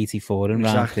 because that 84 in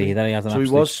round 3, then he has an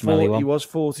absolute smelly one. He was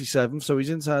 47th, so he's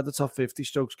inside the top 50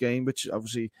 strokes gained, which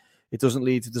obviously it doesn't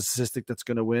lead to the statistic that's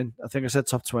going to win. I think I said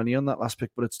top 20 on that last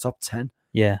pick, but it's top 10.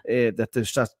 Yeah. That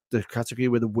the category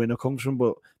where the winner comes from,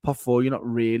 but pot 4, you're not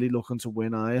really looking to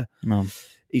win, are you? No.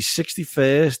 He's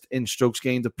 61st in strokes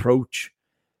gained approach,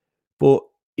 but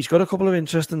he's got a couple of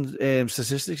interesting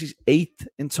statistics. He's 8th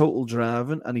in total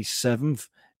driving, and he's 7th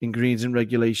in greens in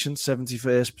regulation,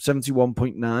 71st,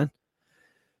 71.9.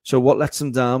 So what lets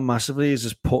him down massively is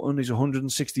his putting. He's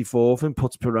 164th in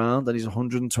putts per round, and he's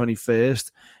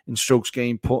 121st in strokes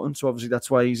gained putting. So obviously that's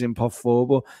why he's in pot 4.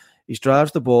 But he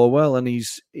drives the ball well, and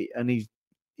he's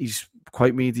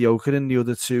quite mediocre in the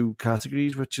other two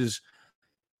categories, which is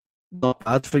not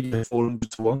bad for you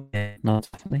 400-1. Yeah, not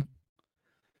definitely.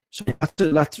 So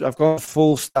I've got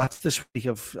full stats this week.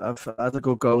 I've had a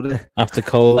good go there. After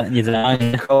Cole letting you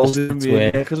down, Cole's in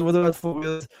me, because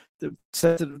otherwise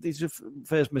he's your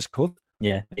first miscut.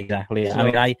 Yeah, exactly. So, I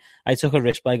mean, I took a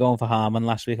risk by going for Harman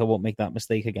last week. I won't make that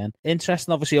mistake again.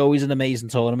 Interesting, obviously, always an amazing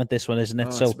tournament. This one, isn't it?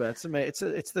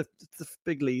 It's the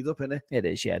big lead up, isn't it? It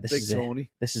is. Yeah, this big is Tony. It.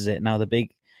 This is it now. The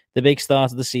big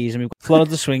start of the season. We've got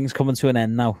Florida Swings coming to an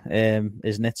end now,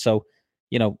 isn't it? So,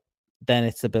 then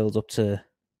it's the build up to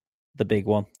the big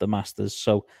one, the Masters.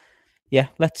 So, yeah,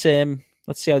 let's see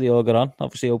how they all got on.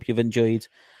 Obviously, hope you've enjoyed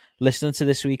listening to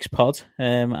this week's pod.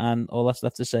 And all that's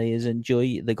left to say is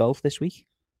enjoy the golf this week.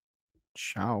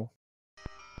 Ciao.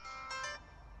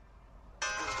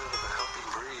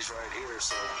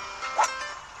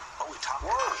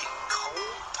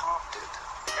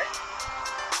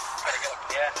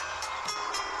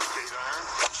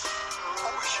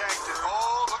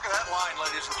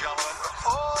 Ladies and gentlemen.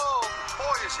 Oh,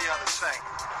 boy, is he on the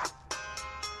sink.